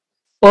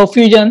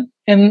perfusion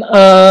in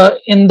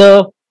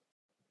the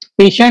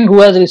patient who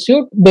has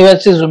received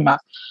bevacizumab.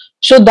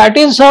 So that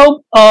is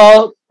how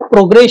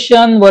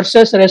progression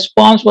versus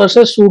response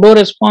versus pseudo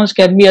response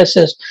can be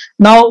assessed.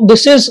 Now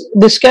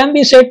this can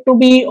be said to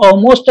be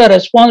almost a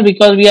response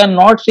because we are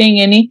not seeing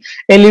any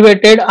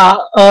elevated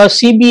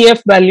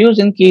CBF values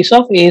in case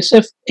of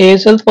ASL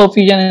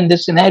perfusion in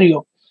this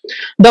scenario.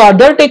 The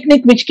other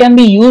technique which can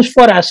be used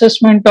for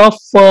assessment of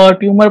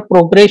tumor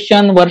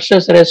progression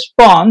versus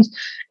response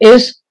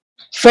is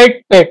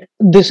FET PET.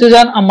 This is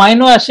an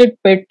amino acid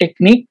PET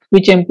technique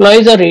which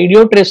employs a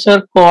radio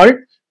tracer called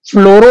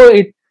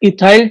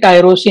fluoroethyl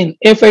tyrosine,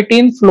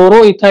 F18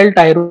 fluoroethyl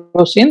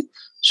tyrosine.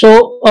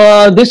 So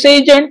this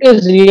agent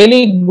is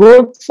really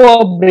good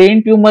for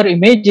brain tumor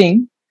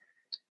imaging.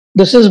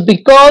 This is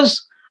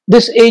because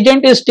this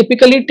agent is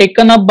typically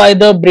taken up by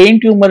the brain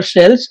tumor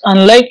cells,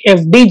 unlike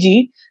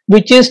FDG,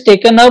 which is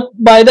taken up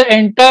by the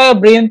entire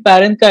brain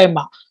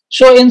parenchyma.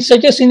 So, in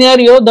such a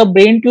scenario, the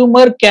brain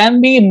tumor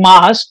can be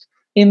masked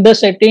in the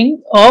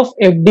setting of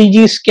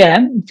FDG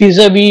scan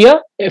vis-a-vis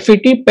a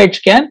FET PET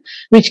scan,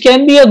 which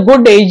can be a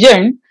good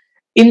agent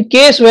in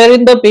case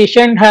wherein the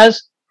patient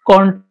has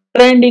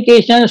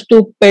contraindications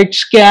to PET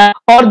scan,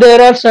 or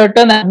there are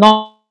certain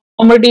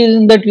abnormalities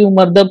in the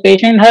tumor. The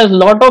patient has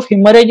lot of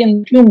hemorrhage in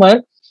the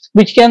tumor,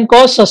 which can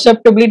cause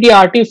susceptibility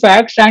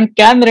artifacts and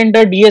can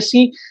render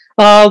DSC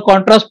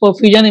contrast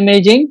perfusion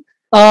imaging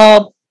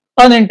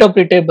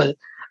uninterpretable.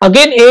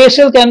 Again,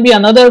 ASL can be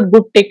another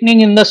good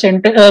technique in the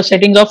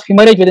settings of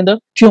hemorrhage within the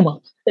tumor.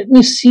 Let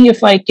me see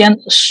if I can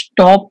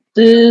stop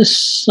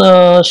this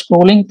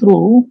scrolling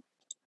through.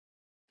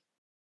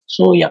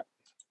 So yeah.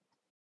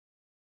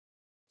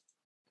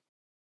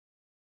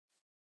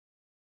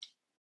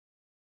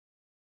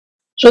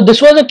 So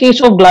this was a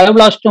case of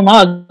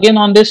glioblastoma. Again,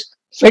 on this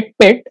FET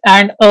PET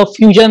and a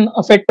fusion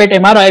of FET PET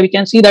MRI, we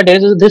can see that there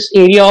is this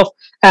area of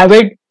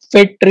avid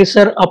FET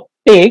tracer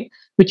uptake,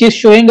 which is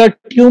showing a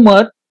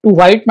tumor to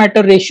white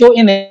matter ratio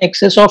in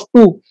excess of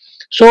 2.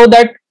 So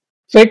that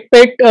FET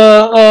PET,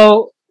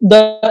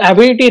 the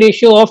avidity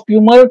ratio of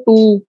tumor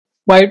to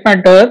white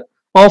matter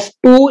of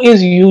 2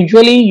 is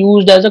usually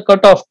used as a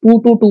cutoff. 2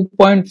 to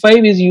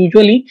 2.5 is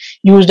usually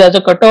used as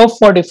a cutoff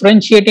for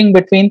differentiating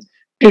between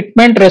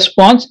treatment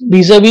response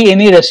vis-a-vis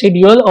any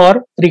residual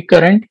or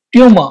recurrent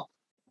tumor.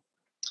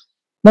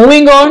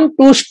 Moving on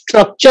to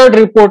structured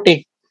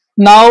reporting.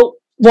 Now,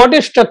 what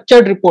is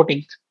structured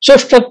reporting? So,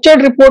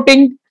 structured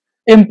reporting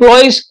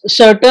employs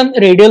certain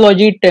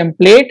radiology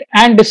template,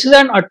 and this is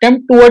an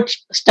attempt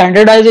towards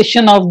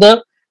standardization of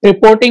the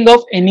reporting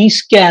of any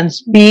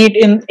scans, be it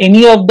in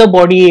any of the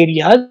body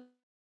areas.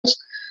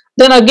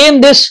 Then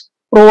again, this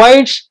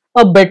provides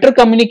a better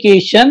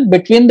communication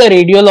between the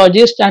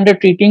radiologist and the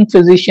treating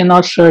physician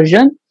or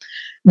surgeon.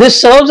 This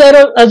serves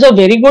as a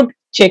very good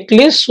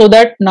checklist so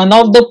that none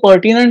of the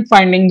pertinent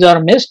findings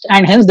are missed,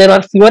 and hence there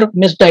are fewer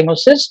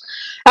misdiagnoses.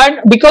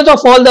 And because of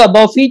all the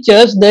above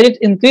features, there is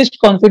increased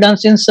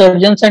confidence in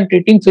surgeons and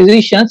treating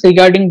physicians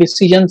regarding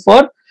decision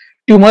for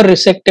tumor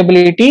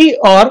resectability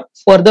or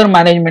further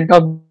management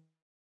of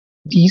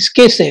these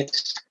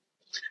cases.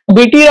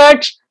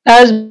 BT-RATS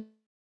has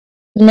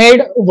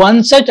made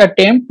one such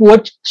attempt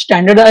towards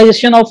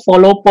standardization of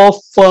follow-up of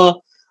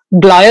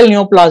glial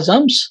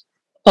neoplasms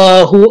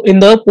who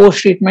in the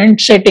post-treatment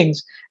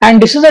settings.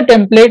 And this is a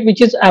template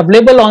which is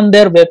available on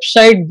their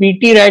website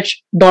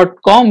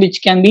btrats.com,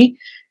 which can be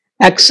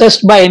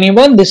accessed by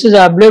anyone. This is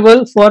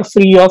available for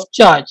free of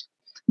charge.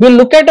 We'll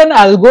look at an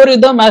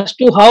algorithm as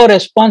to how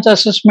response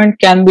assessment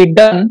can be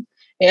done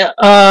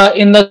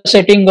in the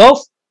setting of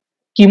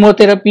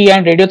chemotherapy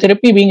and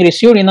radiotherapy being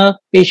received in a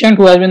patient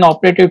who has been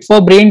operated for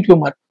brain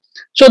tumor.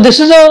 So this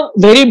is a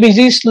very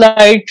busy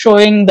slide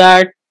showing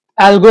that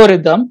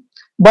algorithm,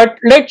 but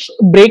let's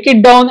break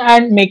it down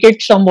and make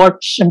it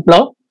somewhat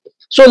simpler.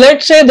 So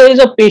let's say there is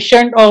a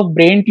patient of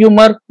brain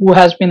tumor who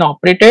has been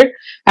operated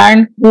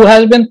and who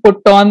has been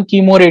put on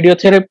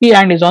chemoradiotherapy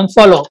and is on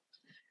follow-up.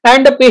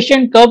 And the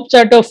patient comes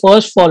at a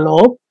first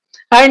follow-up,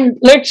 and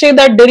let's say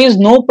that there is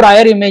no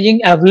prior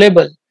imaging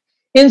available.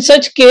 In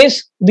such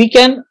case, we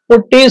can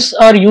put this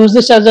or use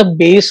this as a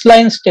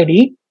baseline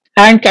study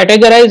and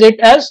categorize it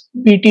as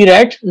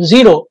BT-RAT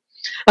 0.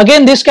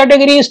 Again, this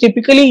category is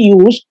typically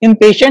used in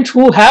patients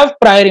who have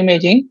prior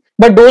imaging,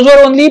 but those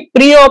were only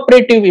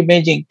pre-operative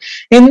imaging.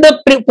 In the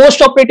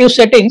post-operative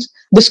settings,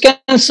 this can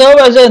serve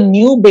as a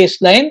new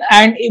baseline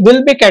and it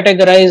will be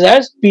categorized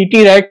as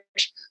BT-RAT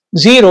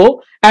 0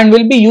 and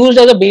will be used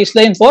as a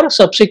baseline for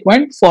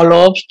subsequent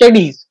follow-up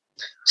studies.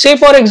 Say,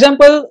 for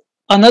example,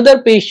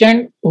 another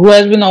patient who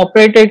has been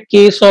operated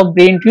case of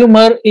brain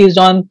tumor is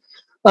on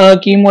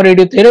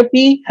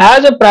chemoradiotherapy,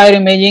 has a prior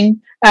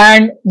imaging,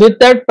 and with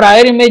that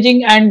prior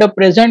imaging and the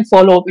present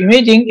follow-up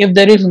imaging, if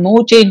there is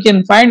no change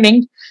in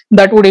findings,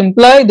 that would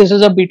imply this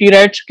is a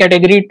BT-RAT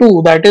category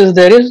 2, that is,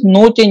 there is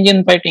no change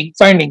in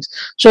findings.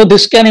 So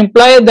this can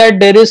imply that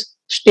there is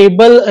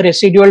stable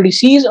residual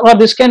disease, or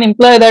this can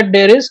imply that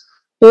there is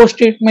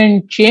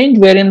post-treatment change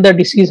wherein the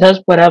disease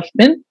has perhaps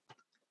been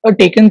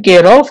taken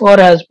care of or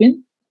has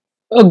been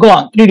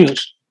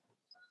reduced.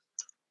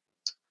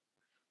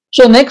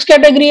 So next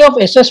category of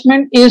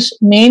assessment is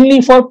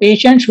mainly for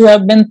patients who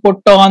have been put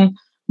on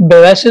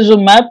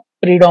bevacizumab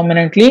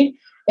predominantly.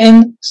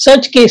 In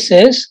such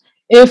cases,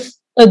 if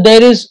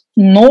there is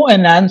no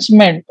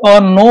enhancement or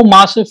no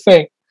mass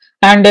effect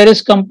and there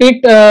is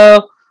complete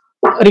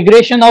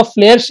regression of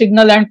flare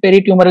signal and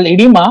peritumoral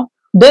edema,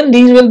 then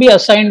these will be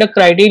assigned a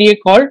criteria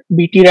called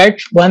BT-RAT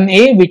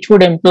 1A, which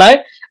would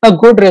imply a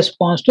good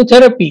response to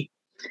therapy.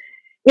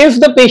 If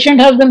the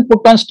patient has been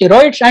put on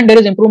steroids and there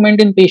is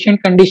improvement in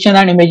patient condition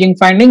and imaging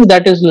findings,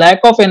 that is lack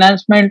of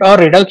enhancement or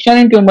reduction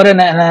in tumor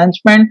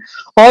enhancement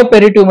or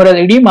peritumoral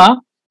edema,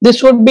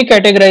 this would be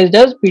categorized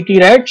as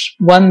PT-RADS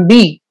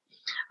 1B.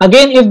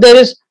 Again, if there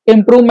is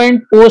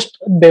improvement post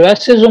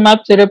bevacizumab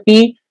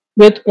therapy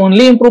with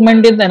only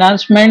improvement in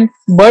enhancement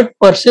but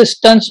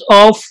persistence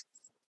of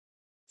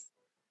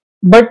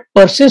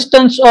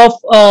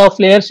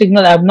flare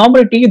signal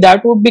abnormality,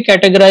 that would be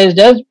categorized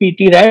as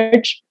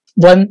PT-RADS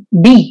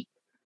 1B.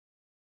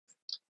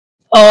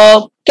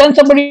 Can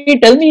somebody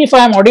tell me if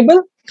I am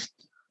audible?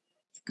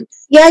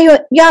 Yeah,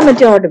 Amit,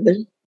 you're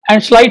audible.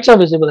 And slides are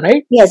visible,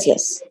 right?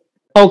 Yes.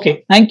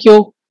 Okay, thank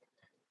you.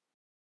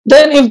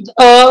 Then if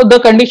the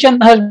condition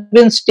has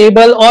been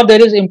stable or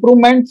there is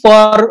improvement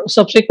for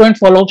subsequent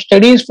follow-up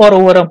studies for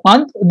over a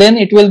month, then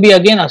it will be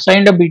again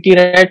assigned a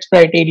BT-RADS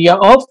criteria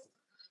of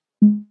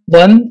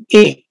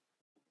 1A.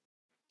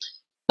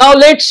 Now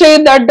let's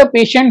say that the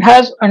patient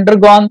has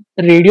undergone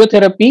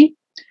radiotherapy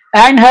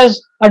and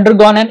has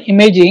undergone an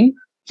imaging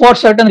for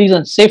certain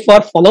reasons, say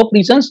for follow-up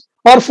reasons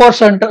or for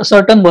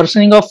certain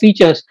worsening of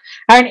features.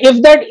 And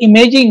if that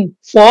imaging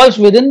falls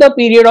within the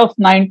period of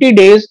 90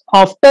 days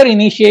after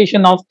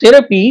initiation of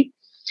therapy,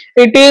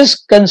 it is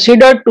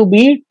considered to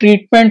be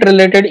treatment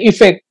related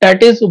effect,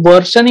 that is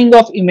worsening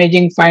of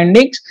imaging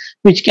findings,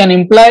 which can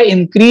imply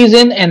increase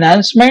in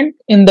enhancement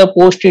in the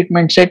post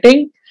treatment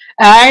setting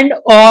and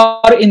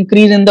or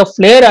increase in the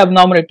flare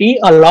abnormality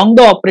along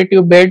the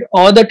operative bed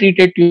or the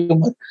treated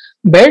tumor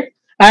bed,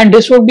 and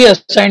this would be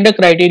assigned a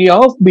criteria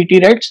of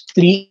BT-RADS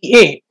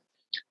 3A.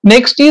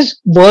 Next is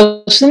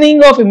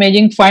worsening of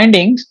imaging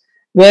findings,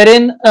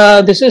 wherein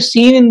this is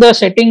seen in the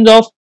settings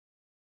of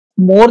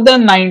more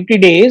than 90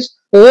 days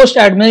post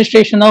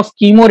administration of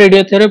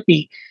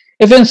chemoradiotherapy.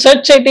 If in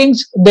such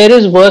settings there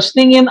is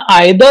worsening in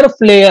either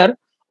flare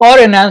or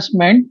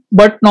enhancement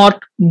but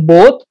not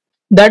both,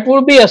 that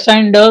would be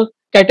assigned a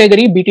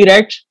category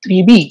BT-RADS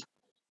 3B.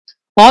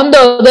 On the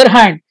other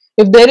hand,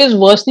 if there is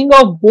worsening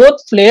of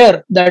both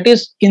flare, that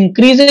is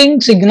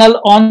increasing signal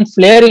on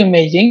flare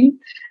imaging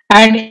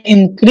and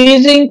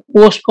increasing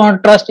post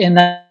contrast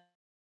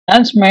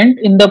enhancement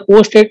in the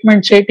post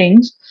treatment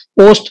settings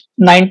post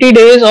 90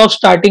 days of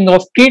starting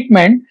of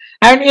treatment,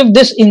 and if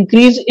this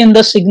increase in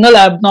the signal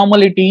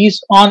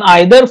abnormalities on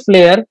either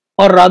flare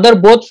or rather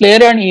both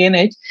flare and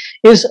ENH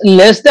is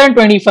less than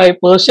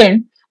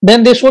 25%,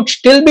 then this would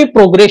still be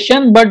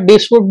progression, but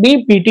this would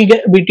be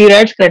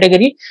BT-RADS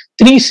category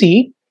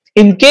 3C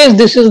in case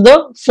this is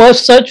the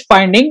first such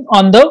finding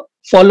on the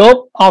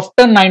follow-up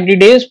after 90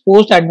 days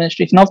post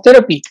administration of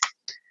therapy.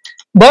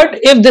 But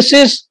if this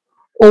is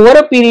over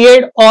a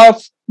period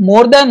of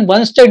more than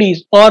one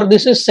studies, or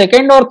this is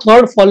second or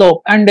third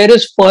follow-up and there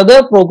is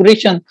further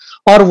progression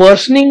or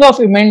worsening of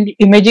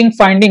imaging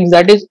findings,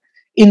 that is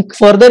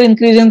further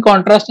increase in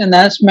contrast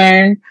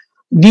enhancement,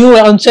 new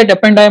onset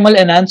ependymal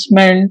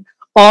enhancement,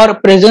 or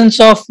presence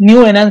of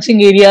new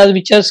enhancing areas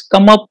which has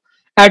come up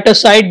at a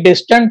site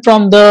distant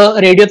from the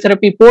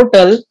radiotherapy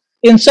portal,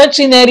 in such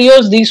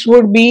scenarios these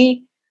would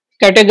be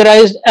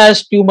categorized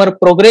as tumor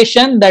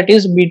progression, that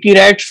is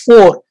BT-RADS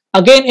 4.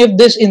 Again, if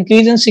this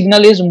increase in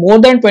signal is more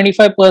than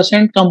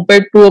 25%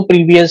 compared to a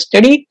previous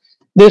study,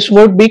 this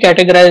would be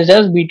categorized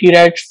as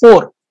BT-RADS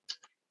 4.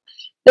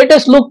 Let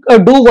us do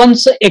one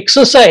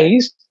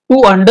exercise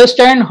to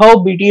understand how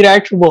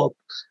BT-RADS works.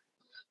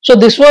 So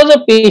this was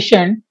a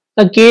patient,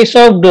 a case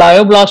of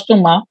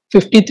glioblastoma,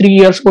 53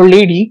 years old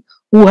lady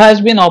who has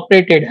been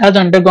operated, has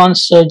undergone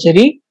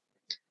surgery,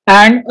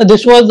 and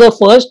this was the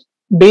first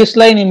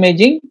baseline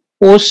imaging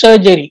post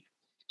surgery.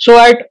 So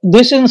at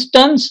this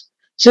instance,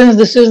 since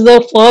this is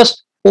the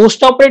first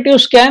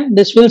post-operative scan,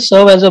 this will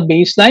serve as a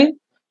baseline.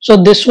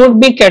 So this would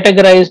be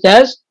categorized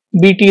as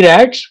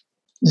BT-RADS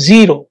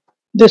 0.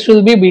 This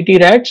will be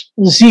BT-RADS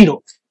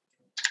 0.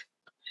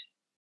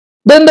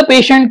 Then the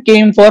patient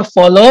came for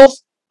follow-up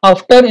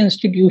after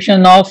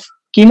institution of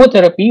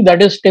chemotherapy,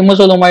 that is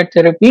temozolomide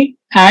therapy,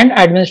 and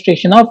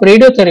administration of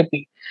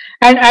radiotherapy.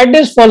 And at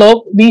this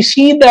follow-up, we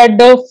see that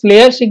the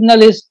flare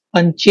signal is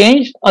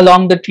unchanged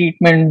along the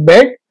treatment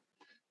bed,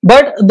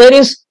 but there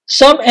is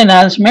some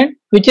enhancement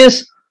which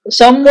is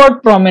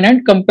somewhat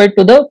prominent compared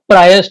to the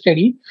prior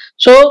study.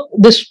 So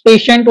this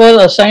patient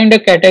was assigned a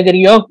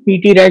category of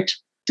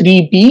BT-RADS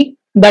 3B,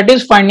 that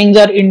is findings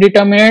are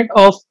indeterminate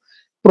of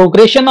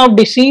progression of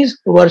disease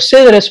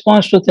versus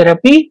response to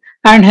therapy,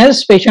 and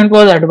hence patient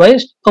was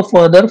advised a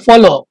further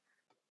follow-up.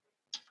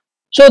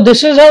 So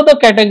this is how the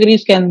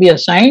categories can be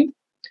assigned.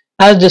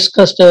 As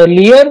discussed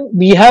earlier,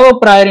 we have a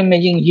prior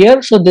imaging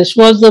here. So this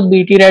was the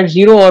BT-RADS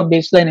 0 or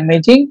baseline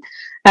imaging.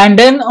 And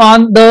then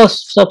on the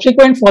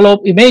subsequent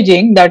follow-up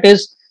imaging, that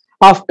is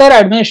after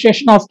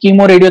administration of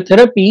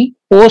chemoradiotherapy,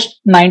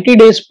 post 90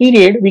 days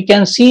period, we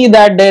can see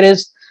that there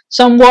is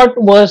somewhat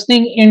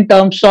worsening in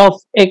terms of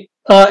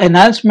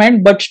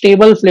enhancement but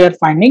stable flare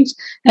findings.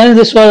 And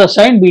this was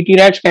assigned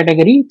BT-RADS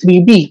category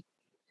 3B.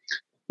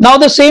 Now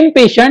the same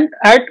patient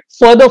at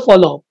further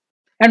follow-up.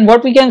 And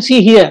what we can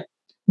see here,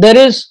 there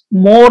is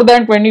more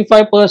than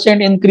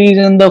 25% increase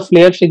in the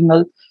flare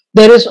signal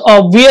There is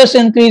obvious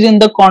increase in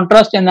the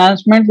contrast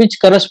enhancement, which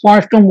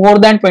corresponds to more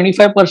than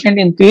 25%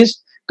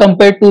 increase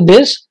compared to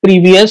this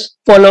previous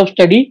follow-up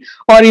study,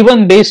 or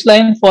even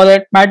baseline for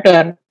that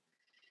matter.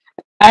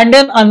 And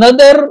then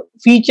another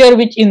feature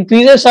which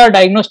increases our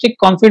diagnostic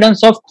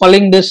confidence of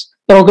calling this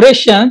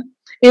progression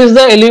is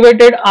the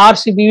elevated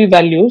RCBV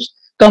values.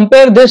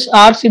 Compare this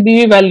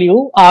RCBV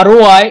value,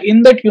 ROI,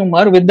 in the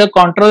tumor with the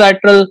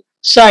contralateral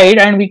side,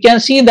 and we can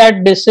see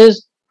that this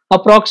is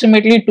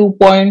approximately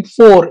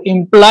 2.4,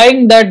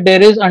 implying that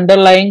there is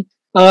underlying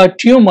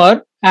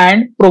tumor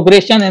and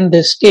progression in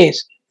this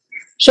case.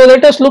 So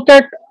let us look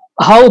at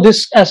how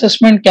this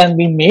assessment can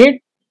be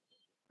made.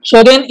 So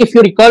again, if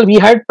you recall, we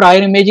had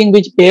prior imaging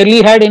which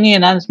barely had any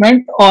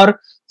enhancement or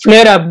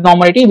flare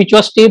abnormality, which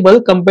was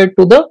stable compared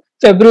to the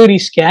February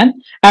scan.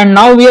 And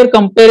now we are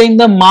comparing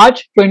the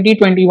March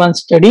 2021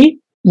 study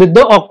with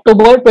the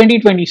October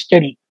 2020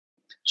 study.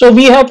 So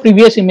we have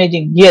previous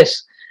imaging,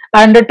 yes.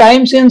 And the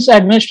time since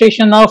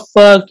administration of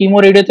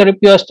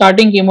chemoradiotherapy or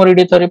starting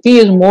chemoradiotherapy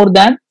is more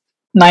than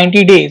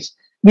 90 days.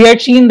 We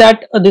had seen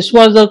that this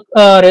was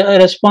a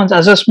response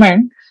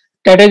assessment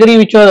category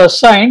which was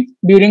assigned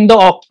during the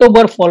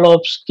October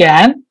follow-up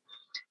scan.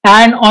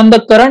 And on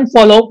the current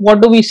follow-up,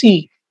 what do we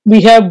see?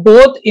 We have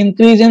both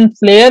increase in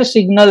flare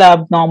signal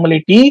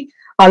abnormality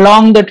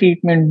along the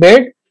treatment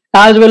bed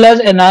as well as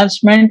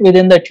enhancement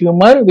within the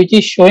tumor, which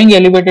is showing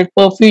elevated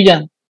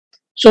perfusion.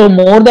 So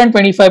more than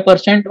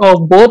 25%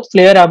 of both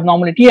flare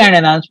abnormality and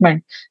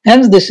enhancement.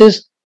 Hence, this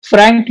is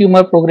frank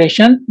tumor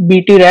progression,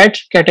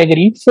 BT-RADS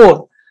category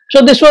 4.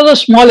 So this was a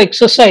small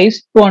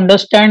exercise to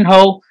understand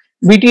how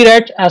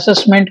BT-RADS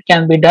assessment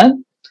can be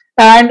done.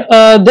 And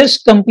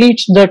this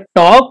completes the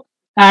talk.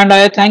 And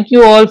I thank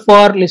you all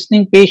for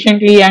listening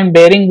patiently and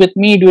bearing with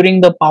me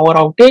during the power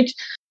outage.